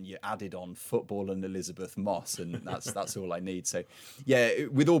Waititi, but then you added on football and Elizabeth Moss, and that's all I need. So, yeah,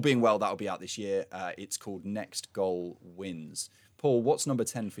 with all being well, that'll be out this year. It's called Next Goal Wins. Paul, what's number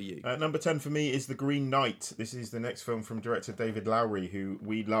 10 for you? Number 10 for me is The Green Knight. This is the next film from director David Lowery, who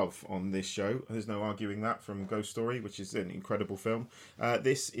we love on this show. There's no arguing that, from Ghost Story, which is an incredible film.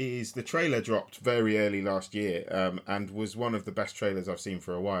 The trailer dropped very early last year and was one of the best trailers I've seen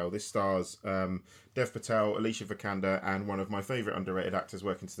for a while. This stars Dev Patel, Alicia Vikander, and one of my favourite underrated actors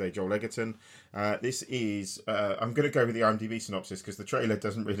working today, Joel Egerton. This is, I'm going to go with the IMDb synopsis because the trailer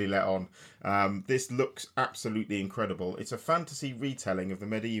doesn't really let on. This looks absolutely incredible. It's a fantasy retelling of the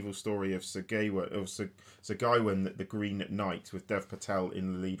medieval story of Sir Gawain, the Green Knight, with Dev Patel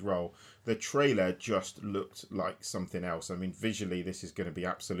in the lead role. The trailer just looked like something else. I mean, visually, this is going to be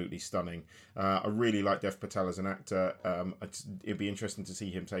absolutely stunning. I really like Dev Patel as an actor. It'd be interesting to see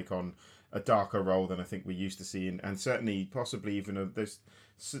him take on a darker role than I think we're used to seeing, and certainly possibly even there's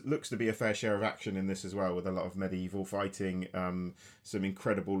looks to be a fair share of action in this as well, with a lot of medieval fighting, some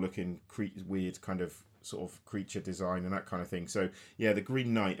incredible looking weird kind of sort of creature design and that kind of thing. So yeah, The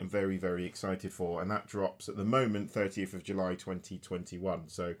Green Knight I'm very, very excited for, and that drops at the moment 30th of July 2021.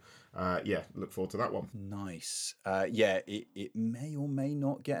 So yeah, look forward to that one. Nice. Yeah, it may or may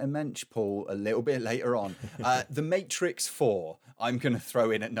not get a mensch, Paul, a little bit later on. The Matrix 4, I'm going to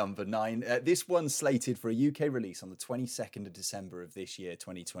throw in at number 9. This one's slated for a UK release on the 22nd of December of this year,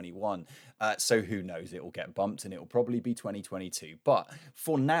 2021. So who knows, it will get bumped and it will probably be 2022. But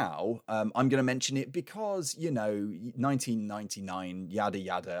for now, I'm going to mention it because, 1999, yada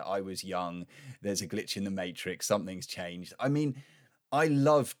yada, I was young, there's a glitch in the Matrix, something's changed. I mean, I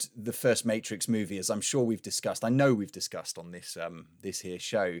loved the first Matrix movie, as I'm sure we've discussed. I know we've discussed on this here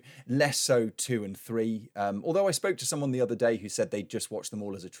show. Less so 2 and 3. Although I spoke to someone the other day who said they'd just watched them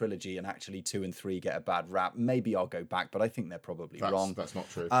all as a trilogy, and actually 2 and 3 get a bad rap. Maybe I'll go back, but I think they're probably wrong. That's not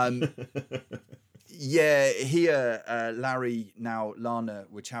true. Yeah, here Larry, now Lana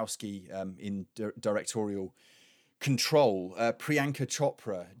Wachowski, in directorial control. Priyanka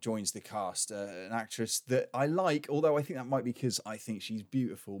Chopra joins the cast, an actress that I like, although I think that might be because I think she's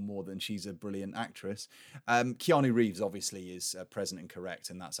beautiful more than she's a brilliant actress. Keanu Reeves obviously is present and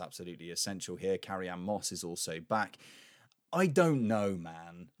correct, and that's absolutely essential here. Carrie-Anne Moss is also back. I don't know,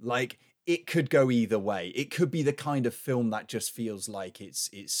 man. Like, it could go either way. It could be the kind of film that just feels like it's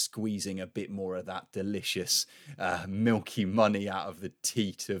squeezing a bit more of that delicious, milky money out of the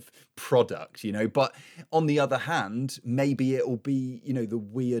teat of product, But on the other hand, maybe it'll be, the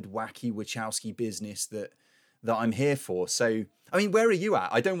weird, wacky Wachowski business that I'm here for. So, I mean, where are you at?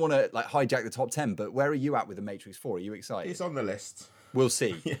 I don't want to hijack the top 10, but where are you at with The Matrix 4? Are you excited? It's on the list. We'll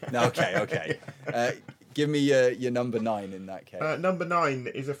see. Yeah. No, okay. Give me your number 9 in that case. Number 9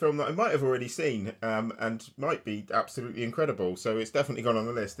 is a film that I might have already seen and might be absolutely incredible. So it's definitely gone on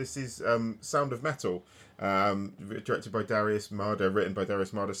the list. This is Sound of Metal, directed by Darius Marder, written by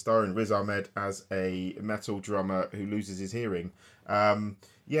Darius Marder, starring Riz Ahmed as a metal drummer who loses his hearing.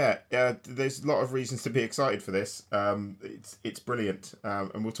 There's a lot of reasons to be excited for this. It's brilliant,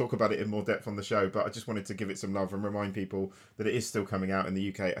 and we'll talk about it in more depth on the show. But I just wanted to give it some love and remind people that it is still coming out in the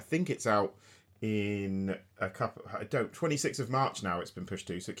UK. I think it's out in 26th of March now. It's been pushed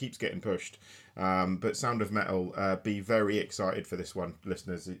to, so it keeps getting pushed. But Sound of Metal, be very excited for this one,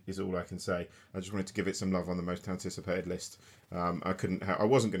 listeners, is all I can say. I just wanted to give it some love on the most anticipated list. I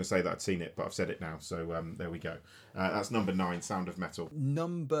wasn't going to say that I'd seen it, but I've said it now, so there we go. That's number 9, Sound of Metal.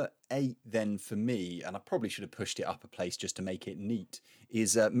 Number 8 then for me, and I probably should have pushed it up a place just to make it neat,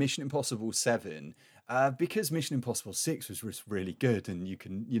 is Mission Impossible 7. Because Mission Impossible 6 was just really good, and you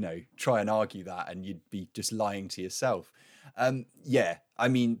can, try and argue that and you'd be just lying to yourself. I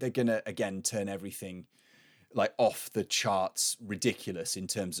mean, they're going to, again, turn everything off the charts ridiculous in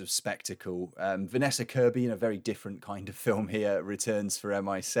terms of spectacle. Vanessa Kirby, in a very different kind of film here, returns for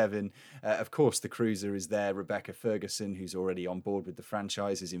MI7. Of course, the cruiser is there. Rebecca Ferguson, who's already on board with the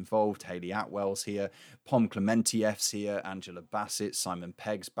franchise, is involved. Hayley Atwell's here. Pom Clementieff's here. Angela Bassett. Simon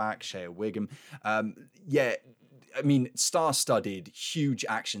Pegg's back. Shea Wiggum. I mean, star-studded, huge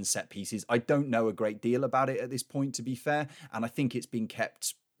action set pieces. I don't know a great deal about it at this point, to be fair, and I think it's been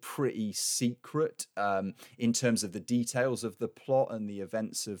kept pretty secret in terms of the details of the plot and the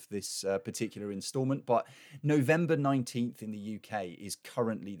events of this particular installment. But November 19th in the UK is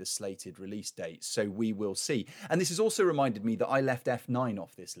currently the slated release date, so we will see. And this has also reminded me that I left F9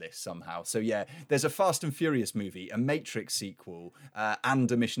 off this list somehow. So yeah, there's a Fast and Furious movie, a Matrix sequel,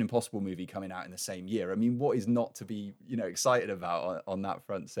 and a Mission Impossible movie coming out in the same year. I mean, what is not to be excited about on that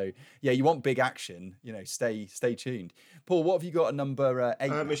front? So yeah, you want big action, stay tuned. Paul, what have you got at number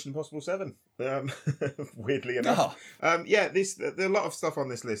 8? Mission Impossible 7. Weirdly enough. A lot of stuff on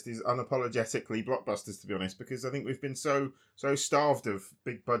this list is unapologetically blockbusters, to be honest, because I think we've been so starved of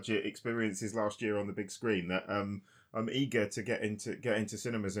big budget experiences last year on the big screen that I'm eager to get into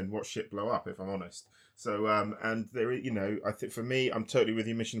cinemas and watch shit blow up, if I'm honest. So and there, I think for me, I'm totally with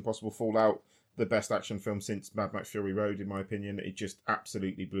you. Mission Impossible Fallout, the best action film since Mad Max Fury Road, in my opinion. It just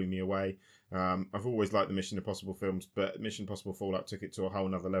absolutely blew me away. I've always liked the Mission Impossible films, but Mission Impossible Fallout took it to a whole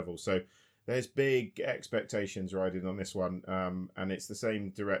nother level. So there's big expectations riding on this one, and it's the same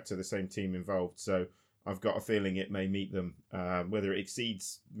director, the same team involved. So I've got a feeling it may meet them. Whether it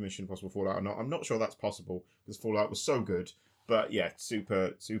exceeds Mission Impossible Fallout or not, I'm not sure that's possible, because Fallout was so good. But yeah,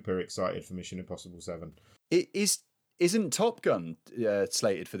 super, super excited for Mission Impossible 7. Isn't Top Gun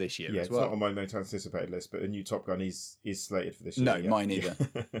slated for this year as well? It's not on my most anticipated list, but a new Top Gun is slated for this year. No, mine either.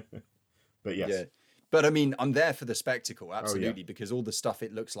 But yes. But I mean, I'm there for the spectacle, absolutely, because all the stuff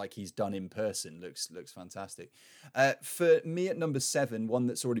it looks like he's done in person looks fantastic. For me at number 7, one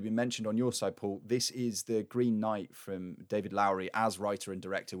that's already been mentioned on your side, Paul, this is The Green Knight from David Lowery as writer and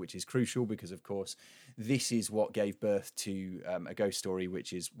director, which is crucial because, of course, this is what gave birth to A Ghost Story,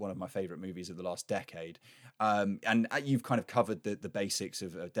 which is one of my favourite movies of the last decade. And you've kind of covered the basics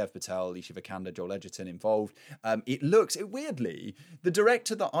of Dev Patel, Alicia Vikander, Joel Edgerton involved. Weirdly, the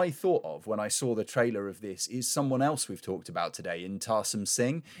director that I thought of when I saw the trailer of this is someone else we've talked about today in Tarsum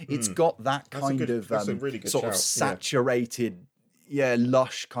Singh. It's got that kind of really sort of saturated,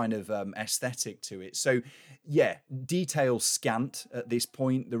 lush kind of aesthetic to it. So, details scant at this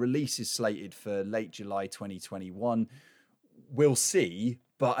point. The release is slated for late July 2021. We'll see.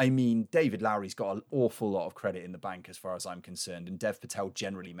 But I mean, David Lowery's got an awful lot of credit in the bank as far as I'm concerned. And Dev Patel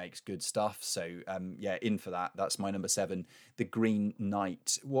generally makes good stuff. So, in for that. That's my number 7, The Green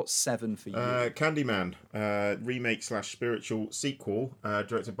Knight. What's 7 for you? Candyman, remake / spiritual sequel,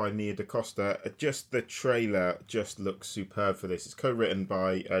 directed by Nia DaCosta. Just the trailer just looks superb for this. It's co-written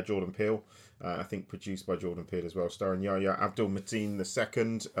by Jordan Peele. I think produced by Jordan Peele as well, starring Yahya Abdul-Mateen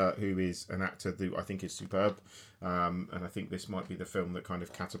II, who is an actor who I think is superb. And I think this might be the film that kind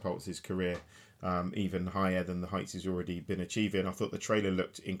of catapults his career even higher than the heights he's already been achieving. I thought the trailer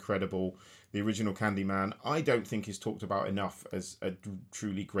looked incredible. The original Candyman, I don't think is talked about enough as a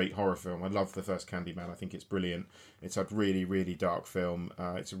truly great horror film. I love the first Candyman. I think it's brilliant. It's a really, really dark film.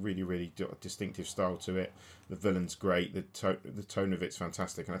 It's a really, really distinctive style to it. The villain's great. The tone of it's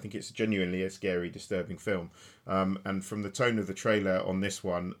fantastic. And I think it's genuinely a scary, disturbing film. And from the tone of the trailer on this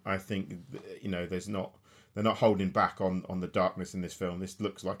one, I think, they're not holding back on the darkness in this film. This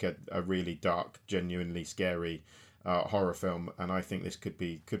looks like a really dark, genuinely scary horror film, and I think this could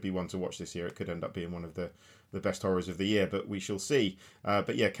be one to watch this year. It could end up being one of the best horrors of the year, but we shall see.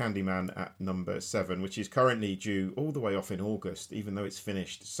 But yeah, Candyman at number 7, which is currently due all the way off in August, even though it's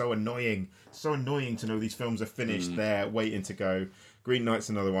finished. So annoying to know these films are finished there, waiting to go. Green Knight's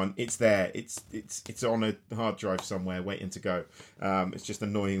another one. It's there. It's on a hard drive somewhere, waiting to go. It's just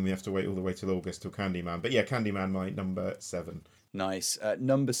annoying we have to wait all the way till August till Candyman. But yeah, Candyman, my number 7. Nice.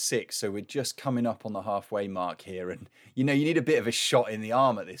 Number 6. So we're just coming up on the halfway mark here. And, you need a bit of a shot in the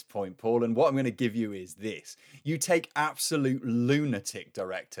arm at this point, Paul. And what I'm going to give you is this. You take absolute lunatic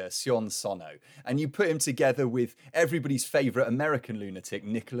director Sion Sono and you put him together with everybody's favourite American lunatic,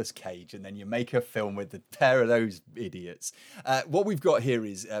 Nicolas Cage. And then you make a film with the pair of those idiots. What we've got here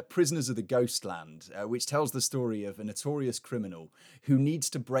is Prisoners of the Ghostland, which tells the story of a notorious criminal who needs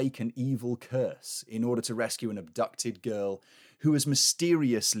to break an evil curse in order to rescue an abducted girl who has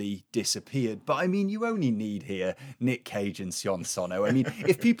mysteriously disappeared. But I mean, you only need here Nick Cage and Sion Sono. I mean,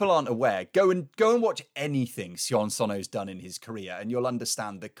 if people aren't aware, go and watch anything Sion Sono's done in his career, and you'll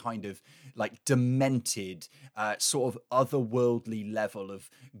understand the kind of like demented, sort of otherworldly level of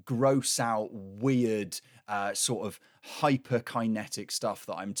gross out, weird, sort of hyperkinetic stuff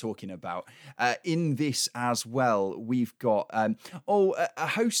that I'm talking about. In this as well, we've got a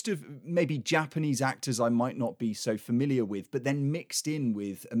host of maybe Japanese actors I might not be so familiar with, but then mixed in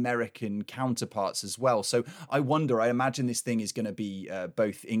with American counterparts as well. So I imagine this thing is going to be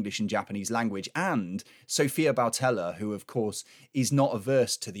both English and Japanese language, and Sofia Boutella, who of course is not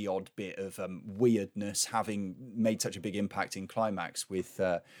averse to the odd bit of weirdness, having made such a big impact in Climax with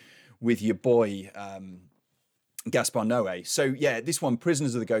your boy Gaspar Noé. So yeah, this one,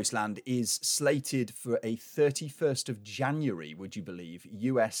 Prisoners of the Ghostland, is slated for a 31st of January, would you believe,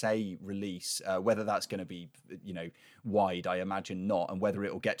 USA release. Whether that's going to be, wide, I imagine not. And whether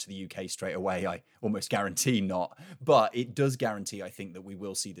it will get to the UK straight away, I almost guarantee not. But it does guarantee, I think, that we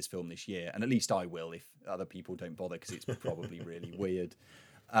will see this film this year. And at least I will, if other people don't bother, because it's probably really weird.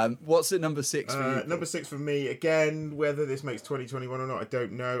 What's at number 6 for you? Number 6 for me, again, whether this makes 2021 or not, I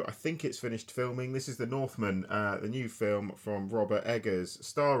don't know. I think it's finished filming. This is The Northman, the new film from Robert Eggers,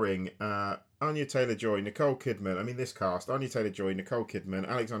 starring Anya Taylor-Joy, Nicole Kidman. I mean, this cast, Anya Taylor-Joy, Nicole Kidman,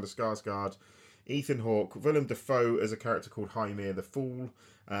 Alexander Skarsgård, Ethan Hawke, Willem Dafoe as a character called Hymir the Fool,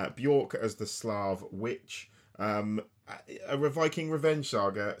 Bjork as the Slav Witch, a Viking revenge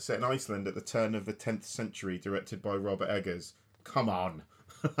saga set in Iceland at the turn of the 10th century, directed by Robert Eggers. Come on.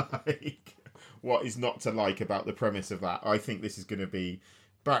 What is not to like about the premise of that? I think this is going to be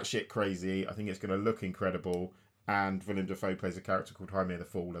batshit crazy. I think it's going to look incredible. And Willem Dafoe plays a character called Hymir the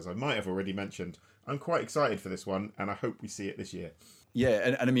Fool, as I might have already mentioned. I'm quite excited for this one, and I hope we see it this year.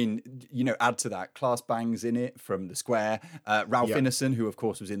 Yeah, and I mean, add to that, Class Bang's in it from The Square, Ralph Yeah. Ineson, who of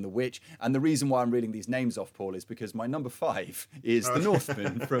course was in The Witch. And the reason why I'm reading these names off, Paul, is because my number 5 is The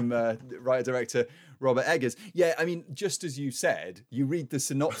Northman from writer-director Robert Eggers. Yeah, I mean, just as you said, you read the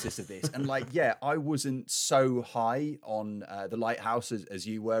synopsis of this, and I wasn't so high on The Lighthouse as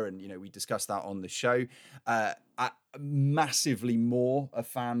you were, and we discussed that on the show. Massively more a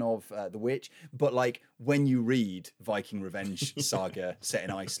fan of The Witch, but when you read Viking Revenge Saga set in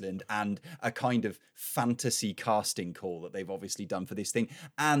Iceland and a kind of fantasy casting call that they've obviously done for this thing,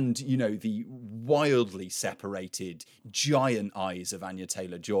 and the wildly separated giant eyes of Anya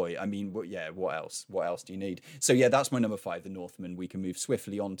Taylor-Joy, I mean, what else do you need? So yeah, that's my number 5, The Northman. We can move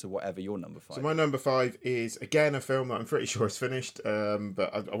swiftly on to whatever your number 5. So my number 5 is again a film that I'm pretty sure is finished, but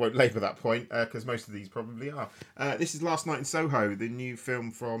I won't labour that point because most of these probably are. This is Last Night in Soho, the new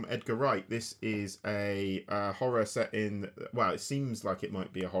film from Edgar Wright. This is a horror set in, well, it seems like it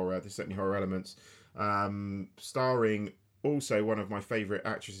might be a horror. There's certainly horror elements. Starring also one of my favourite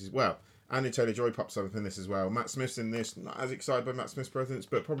actresses. Well, Anya Taylor-Joy pops up in this as well. Matt Smith's in this. Not as excited by Matt Smith's presence,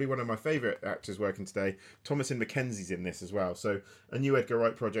 but probably one of my favourite actors working today. Thomasin McKenzie's in this as well. So a new Edgar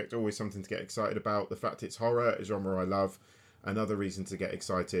Wright project, always something to get excited about. The fact it's horror, a genre I love. Another reason to get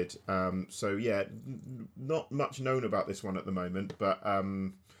excited. So yeah, not much known about this one at the moment, but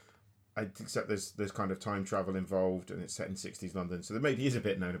except there's kind of time travel involved, and it's set in 60s London, so there maybe is a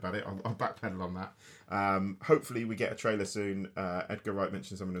bit known about it. I'll backpedal on that. Hopefully we get a trailer soon. Edgar Wright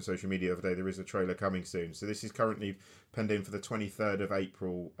mentioned something on social media the other day. There is a trailer coming soon, so this is currently penned in for the 23rd of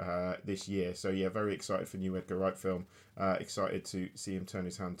April this year. So yeah, very excited for new Edgar Wright film. Excited to see him turn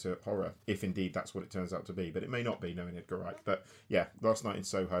his hand to horror, if indeed that's what it turns out to be, but it may not be, knowing Edgar Wright. But yeah, Last Night in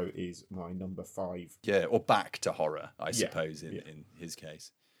Soho is my number 5. Yeah, or back to horror, I suppose, in his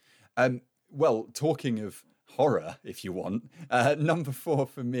case. Well, talking of horror, if you want, number 4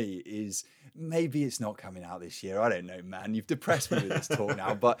 for me is, maybe it's not coming out this year. I don't know, man. You've depressed me with this talk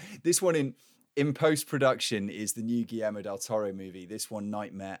now. But this one in post-production is the new Guillermo del Toro movie. This one,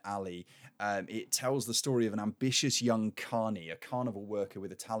 Nightmare Alley. It tells the story of an ambitious young carny, a carnival worker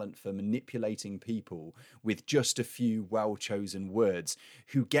with a talent for manipulating people with just a few well-chosen words,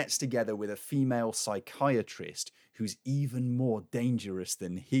 who gets together with a female psychiatrist who's even more dangerous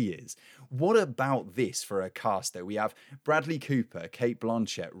than he is. What about this for a cast, though? We have Bradley Cooper, Cate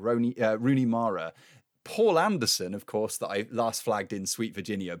Blanchett, Rooney Mara, Paul Anderson, of course, that I last flagged in Sweet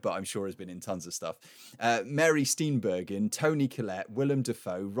Virginia, but I'm sure has been in tons of stuff. Mary Steenburgen, Toni Collette, Willem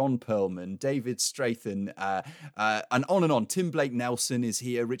Dafoe, Ron Perlman, David Strathairn, and on. Tim Blake Nelson is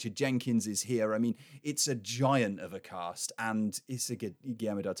here. Richard Jenkins is here. I mean, it's a giant of a cast, and it's a good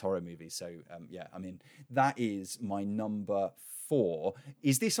Guillermo del Toro movie. So, that is my number 4.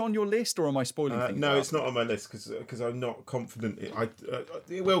 Is this on your list, or am I spoiling things? No, it's not on my list because I'm not confident.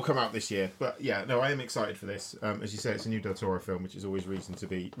 It will come out this year, but yeah, no, I am excited for this. As you say, it's a new Del Toro film, which is always reason to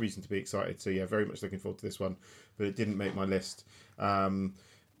be excited. So yeah, very much looking forward to this one, but it didn't make my list. The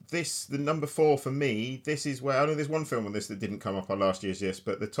number 4 for me. This is where I know there's one film on this that didn't come up on last year's list,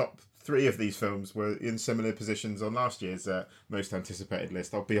 but the top 3 of these films were in similar positions on last year's most anticipated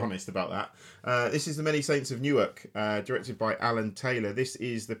list. I'll be honest about that. This is The Many Saints of Newark, directed by Alan Taylor. This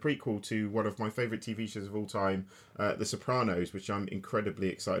is the prequel to one of my favourite TV shows of all time, The Sopranos, which I'm incredibly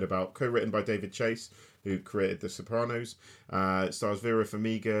excited about. Co-written by David Chase, who created The Sopranos. It stars Vera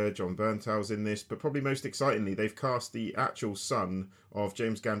Farmiga, John Bernthal's in this, but probably most excitingly, they've cast the actual son of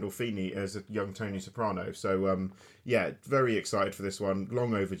James Gandolfini as a young Tony Soprano. So, yeah, very excited for this one.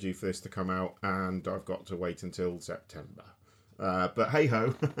 Long overdue for this to come out, and I've got to wait until September. But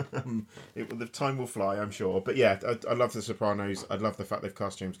hey-ho, the time will fly, I'm sure. But yeah, I love The Sopranos. I love the fact they've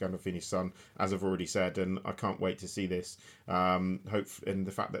cast James Gandolfini's son, as I've already said, and I can't wait to see this. And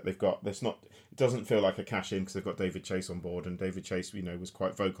the fact that they've got this, it doesn't feel like a cash in because they've got David Chase on board, and David Chase, was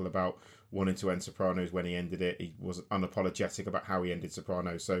quite vocal about wanting to end Sopranos when he ended it. He was unapologetic about how he ended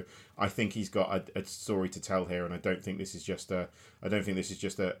Sopranos. So I think he's got a story to tell here, and I don't think this is just a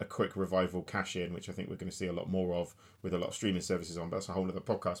quick revival cash in, which I think we're going to see a lot more of with a lot of streaming services on. But that's a whole other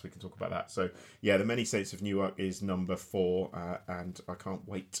podcast. We can talk about that. So yeah, The Many Saints of Newark is number 4, and I can't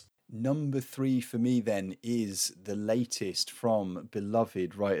wait. Number 3 for me then is the latest from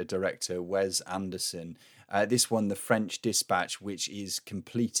beloved writer-director Wes Anderson. This one, The French Dispatch, which is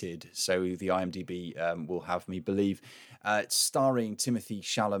completed, so the IMDb will have me believe. It's starring Timothée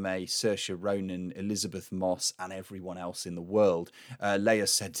Chalamet, Saoirse Ronan, Elizabeth Moss, and everyone else in the world. Léa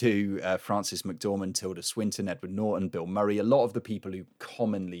Seydoux, Frances McDormand, Tilda Swinton, Edward Norton, Bill Murray. A lot of the people who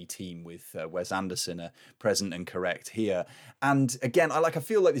commonly team with Wes Anderson are present and correct here. And again, I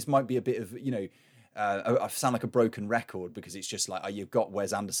feel like this might be a bit of, I sound like a broken record because it's just like, you've got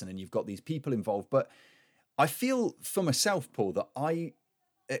Wes Anderson and you've got these people involved. But I feel for myself, Paul, that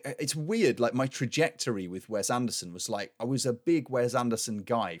it's weird. Like, my trajectory with Wes Anderson was like, I was a big Wes Anderson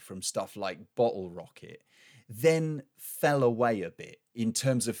guy from stuff like Bottle Rocket, then fell away a bit in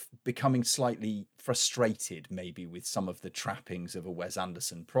terms of becoming slightly frustrated maybe with some of the trappings of a Wes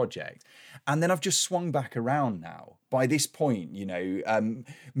Anderson project. And then I've just swung back around now. By this point,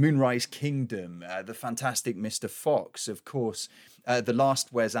 Moonrise Kingdom, The Fantastic Mr. Fox, of course, the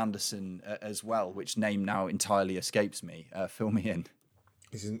last Wes Anderson as well, which name now entirely escapes me. Fill me in.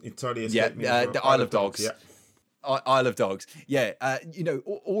 It's entirely escaped me. The Isle of Dogs. Yeah. Isle of Dogs. Yeah.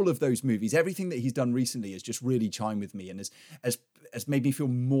 All of those movies, everything that he's done recently has just really chimed with me and has made me feel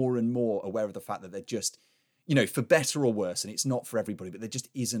more and more aware of the fact that they're just, for better or worse, and it's not for everybody, but there just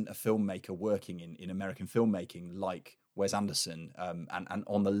isn't a filmmaker working in American filmmaking like Wes Anderson, and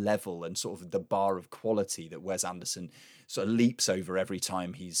on the level and sort of the bar of quality that Wes Anderson sort of leaps over every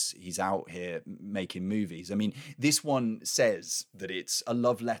time he's out here making movies. I mean, this one says that it's a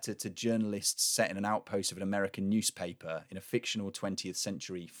love letter to journalists set in an outpost of an American newspaper in a fictional 20th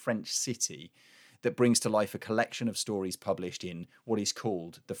century French city that brings to life a collection of stories published in what is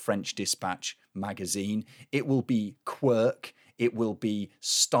called the French Dispatch magazine. It will be quirk. It will be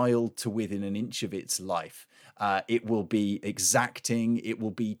styled to within an inch of its life. It will be exacting. It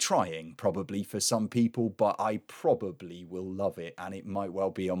will be trying, probably, for some people, but I probably will love it, and it might well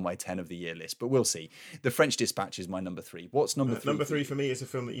be on my 10 of the year list, but we'll see. The French Dispatch is my number 3. What's number 3? Number 3 for me is a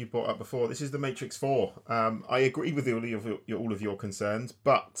film that you brought up before. This is The Matrix 4. I agree with all of your concerns,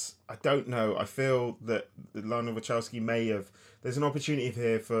 but I don't know. I feel that Lana Wachowski may have... There's an opportunity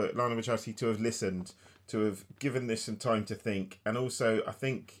here for Lana Wachowski to have listened, to have given this some time to think, and also I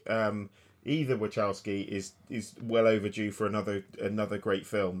think... either Wachowski is well overdue for another great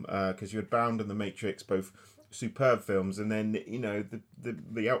film, because you had Bound and The Matrix, both superb films, and then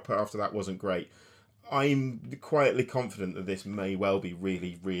the output after that wasn't great. I'm quietly confident that this may well be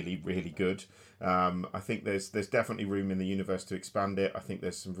really, really, really good. I think there's definitely room in the universe to expand it. I think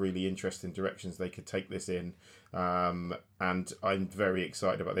there's some really interesting directions they could take this in, and I'm very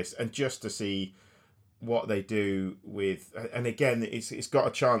excited about this. And just to see what they do with, and again, it's got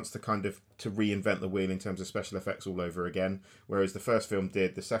a chance to kind of to reinvent the wheel in terms of special effects all over again, whereas the first film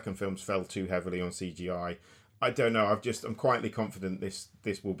did. The second film fell too heavily on CGI. I don't know. I'm quietly confident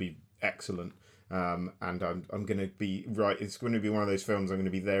this will be excellent. And I'm going to be right. It's going to be one of those films I'm going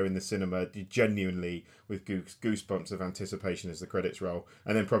to be there in the cinema genuinely with goosebumps of anticipation as the credits roll,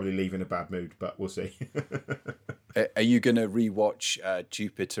 and then probably leave in a bad mood, but we'll see. Are you going to rewatch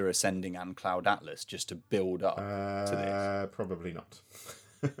Jupiter Ascending and Cloud Atlas just to build up to this? Probably not.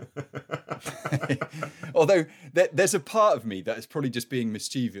 Although there's a part of me that is probably just being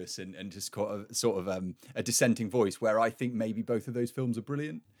mischievous and just got a sort of a dissenting voice where I think maybe both of those films are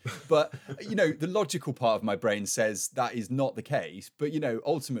brilliant. But, the logical part of my brain says that is not the case. But,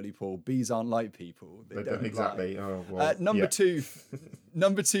 ultimately, Paul, bees aren't like people. They don't exactly. lie. Oh, well, number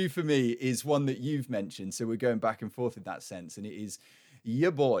two for me is one that you've mentioned. So we're going back and forth in that sense. And it is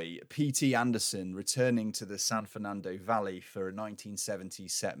your boy, P.T. Anderson, returning to the San Fernando Valley for a 1970s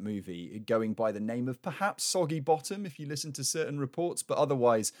set movie, going by the name of perhaps Soggy Bottom, if you listen to certain reports, but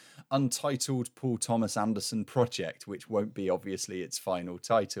otherwise Untitled Paul Thomas Anderson Project, which won't be obviously its final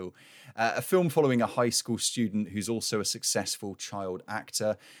title. A film following a high school student who's also a successful child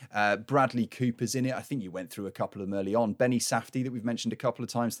actor. Bradley Cooper's in it. I think you went through a couple of them early on. Benny Safdie, that we've mentioned a couple of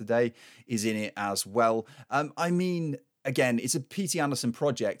times today, is in it as well. Again, it's a P.T. Anderson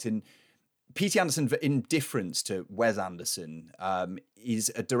project, and P.T. Anderson, in difference to Wes Anderson,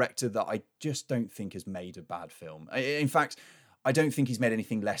 is a director that I just don't think has made a bad film. In fact, I don't think he's made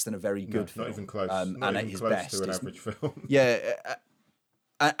anything less than a very good film. Not even close. And at his close best to an average film. Yeah,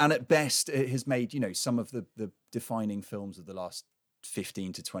 and at best, it has made some of the defining films of the last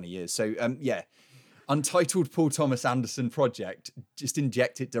 15 to 20 years. So, Untitled Paul Thomas Anderson Project, just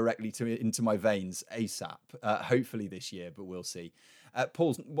inject it directly into my veins ASAP. Hopefully this year, but we'll see.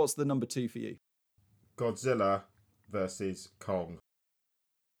 Paul, what's the number 2 for you? Godzilla versus Kong.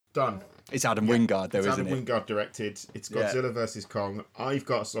 Done. It's Adam Wingard, though, isn't it? Adam Wingard directed. It's Godzilla versus Kong. I've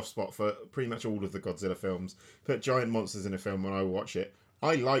got a soft spot for pretty much all of the Godzilla films. Put giant monsters in a film when I watch it.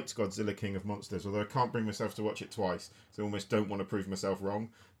 I liked Godzilla King of Monsters, although I can't bring myself to watch it twice, so I almost don't want to prove myself wrong.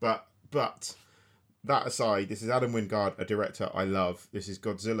 But that aside, this is Adam Wingard, a director I love. This is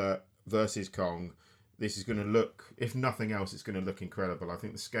Godzilla versus Kong. This is going to look, if nothing else, it's going to look incredible. I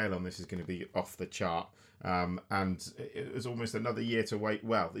think the scale on this is going to be off the chart. And it was almost another year to wait.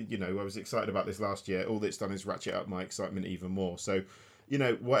 Well, I was excited about this last year. All that's done is ratchet up my excitement even more. So, you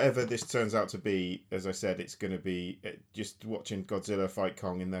know, whatever this turns out to be, as I said, it's going to be just watching Godzilla fight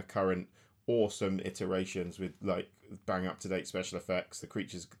Kong in their current awesome iterations with like bang up to date special effects. The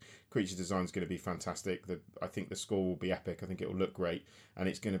creature design is going to be fantastic. I think the score will be epic. I think it will look great, and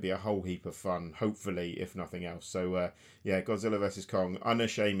it's going to be a whole heap of fun, hopefully, if nothing else. So yeah, Godzilla vs Kong,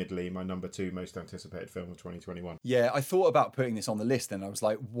 unashamedly my number 2 most anticipated film of 2021. Yeah, I thought about putting this on the list, and I was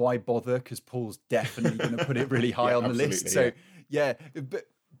like, why bother? Because Paul's definitely going to put it really high on the list. So yeah,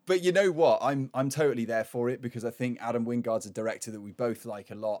 but you know what? I'm totally there for it, because I think Adam Wingard's a director that we both like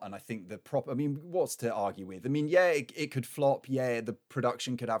a lot, and I think I mean, what's to argue with? I mean, yeah, it could flop. Yeah, the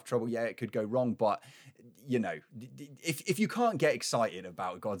production could have trouble. Yeah, it could go wrong. But you know, if you can't get excited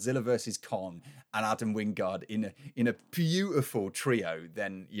about Godzilla versus Kong and Adam Wingard in a beautiful trio,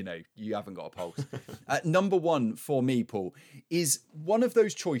 then you know you haven't got a pulse. Number 1 for me, Paul, is one of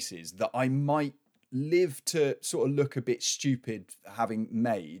those choices that I might live to sort of look a bit stupid having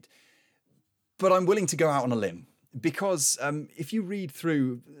made, but I'm willing to go out on a limb, because if you read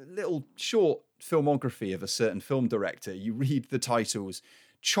through a little short filmography of a certain film director, you read the titles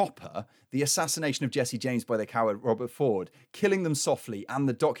Chopper, The Assassination of Jesse James by the Coward Robert Ford, Killing Them Softly, and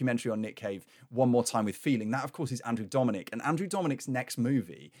the documentary on Nick Cave, One More Time with Feeling. That, of course, is Andrew Dominik. And Andrew Dominik's next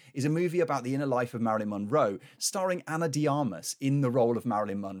movie is a movie about the inner life of Marilyn Monroe, starring Ana de Armas in the role of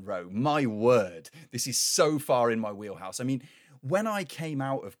Marilyn Monroe. My word, this is so far in my wheelhouse. I mean, when I came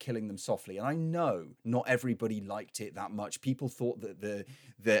out of Killing Them Softly, and I know not everybody liked it that much, people thought that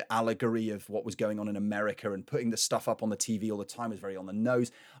the allegory of what was going on in America and putting the stuff up on the TV all the time was very on the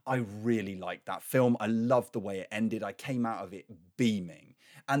nose. I really liked that film. I loved the way it ended. I came out of it beaming.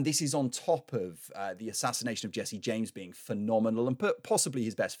 And this is on top of The Assassination of Jesse James being phenomenal and possibly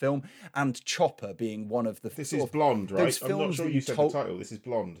his best film, and Chopper being one of the... This is Blonde, right? I'm not sure you said the title. This is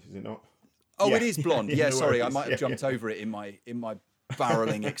Blonde, is it not? Oh, yeah. It is Blonde. Yeah, no sorry, worries. I might have jumped over it in my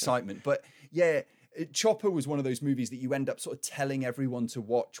barreling excitement. But yeah, Chopper was one of those movies that you end up sort of telling everyone to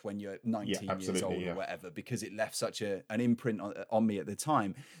watch when you're 19 years old or whatever, because it left such an imprint on me at the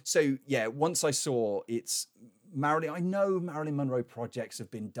time. So yeah, once I saw it's Marilyn, I know Marilyn Monroe projects have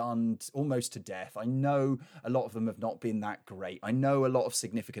been done almost to death. I know a lot of them have not been that great. I know a lot of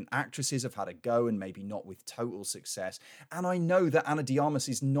significant actresses have had a go and maybe not with total success. And I know that Ana de Armas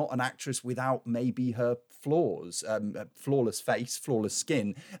is not an actress without maybe her flaws, flawless face, flawless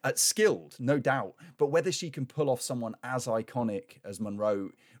skin, skilled, no doubt. But whether she can pull off someone as iconic as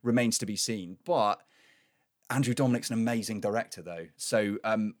Monroe remains to be seen. But Andrew Dominik's an amazing director, though. So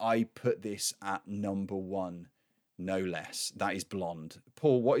I put this at number 1. No less. That is Blonde.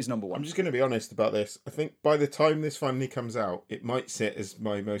 Paul, what is number 1? I'm just going to be honest about this. I think by the time this finally comes out, it might sit as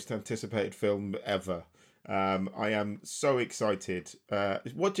my most anticipated film ever. I am so excited.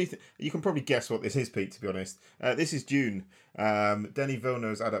 What do you think? You can probably guess what this is, Pete, to be honest. This is Dune. Denis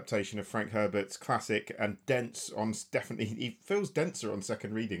Villeneuve's adaptation of Frank Herbert's classic and dense on... Definitely, he feels denser on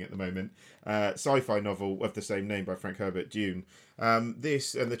second reading at the moment. Sci-fi novel of the same name by Frank Herbert, Dune.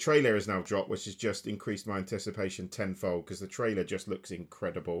 This and the trailer has now dropped, which has just increased my anticipation tenfold, because the trailer just looks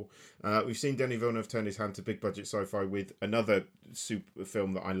incredible. We've seen Denis Villeneuve turn his hand to big budget sci-fi with another super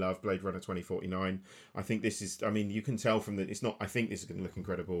film that I love, Blade Runner 2049. I think this is, I mean, you can tell from the, it's not, I think this is going to look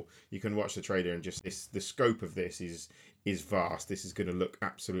incredible. You can watch the trailer and just the scope of this is vast. This is going to look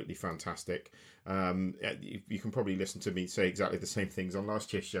absolutely fantastic. You can probably listen to me say exactly the same things on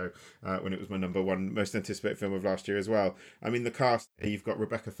last year's show when it was my number 1 most anticipated film of last year as well. I mean, the cast, you've got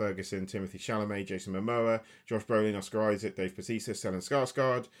Rebecca Ferguson, Timothy Chalamet, Jason Momoa, Josh Brolin, Oscar Isaac, Dave Bautista, Stellan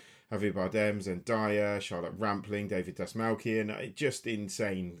Skarsgård, Javier Bardem, Zendaya, Charlotte Rampling, David Dastmalchian. Just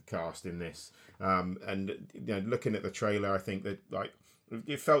insane cast in this. And you know, looking at the trailer, I think that like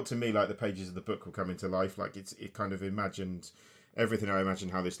it felt to me like the pages of the book were coming to life. Like it kind of imagined everything I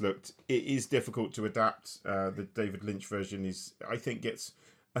imagined how this looked. It is difficult to adapt. The David Lynch version is, I think, gets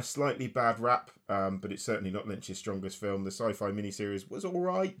a slightly bad rap, but it's certainly not Lynch's strongest film. The sci-fi miniseries was all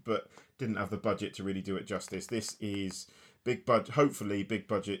right, but didn't have the budget to really do it justice. This is hopefully big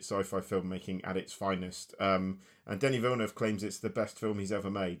budget sci-fi filmmaking at its finest. And Denis Villeneuve claims it's the best film he's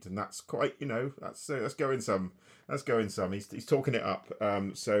ever made, and that's quite, you know, that's going some. That's going some. He's talking it up.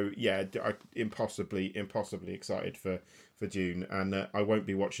 So yeah, impossibly excited for Dune, and I won't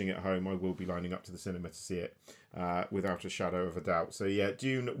be watching it at home. I will be lining up to the cinema to see it, without a shadow of a doubt. So yeah,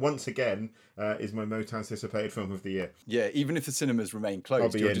 Dune once again is my most anticipated film of the year. Yeah, even if the cinemas remain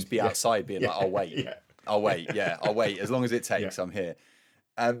closed, you'll just be outside being like, I'll wait. I'll wait. Yeah, I'll wait as long as it takes. I'm here.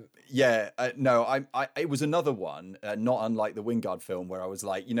 It was another one, not unlike the Wingard film, where I was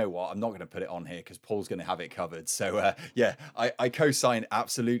like, you know what, I'm not going to put it on here because Paul's going to have it covered. So I co-sign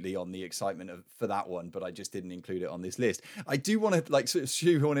absolutely on the excitement for that one, but I just didn't include it on this list. I do want to sort of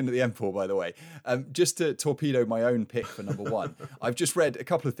shoehorn into the end, Paul, by the way, just to torpedo my own pick for number one. I've just read a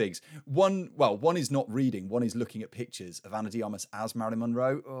couple of things. One is not reading, one is looking at pictures of Ana de Armas as Marilyn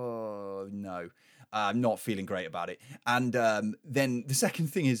Monroe. Oh no. I'm not feeling great about it. And then the second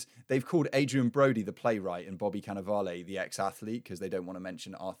thing is they've called Adrian Brody, the playwright, and Bobby Cannavale, the ex-athlete, because they don't want to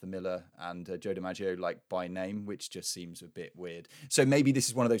mention Arthur Miller and Joe DiMaggio by name, which just seems a bit weird. So maybe this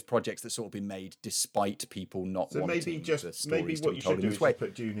is one of those projects that's sort of been made despite people not wanting the stories maybe to what be you told should in do this is way. just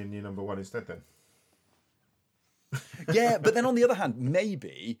put Dune in your number one instead then. Yeah, but then on the other hand,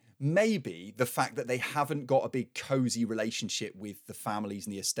 maybe the fact that they haven't got a big cozy relationship with the families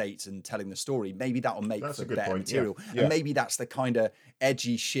and the estates and telling the story, maybe that'll make for better material. Yeah. And maybe that's the kind of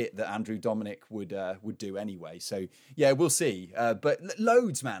edgy shit that Andrew Dominic would do anyway. So yeah, we'll see. But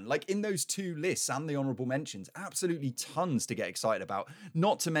loads, man. Like in those two lists and the honourable mentions, absolutely tons to get excited about.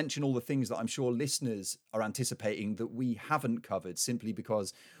 Not to mention all the things that I'm sure listeners are anticipating that we haven't covered simply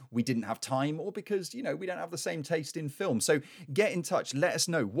because we didn't have time or because, we don't have the same taste in film. So get in touch. Let us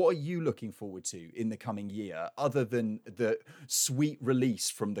know. What are you looking forward to in the coming year other than the sweet release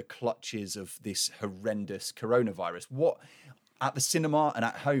from the clutches of this horrendous coronavirus? What at the cinema and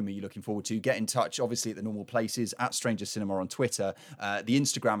at home are you looking forward to? Get in touch, obviously, at the normal places, at Stranger Cinema on Twitter. The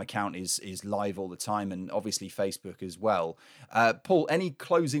Instagram account is live all the time, and obviously Facebook as well. Paul, any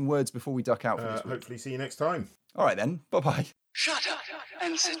closing words before we duck out for this week? Hopefully see you next time. All right, then. Bye-bye. Shut up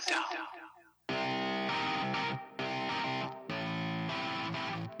and sit down.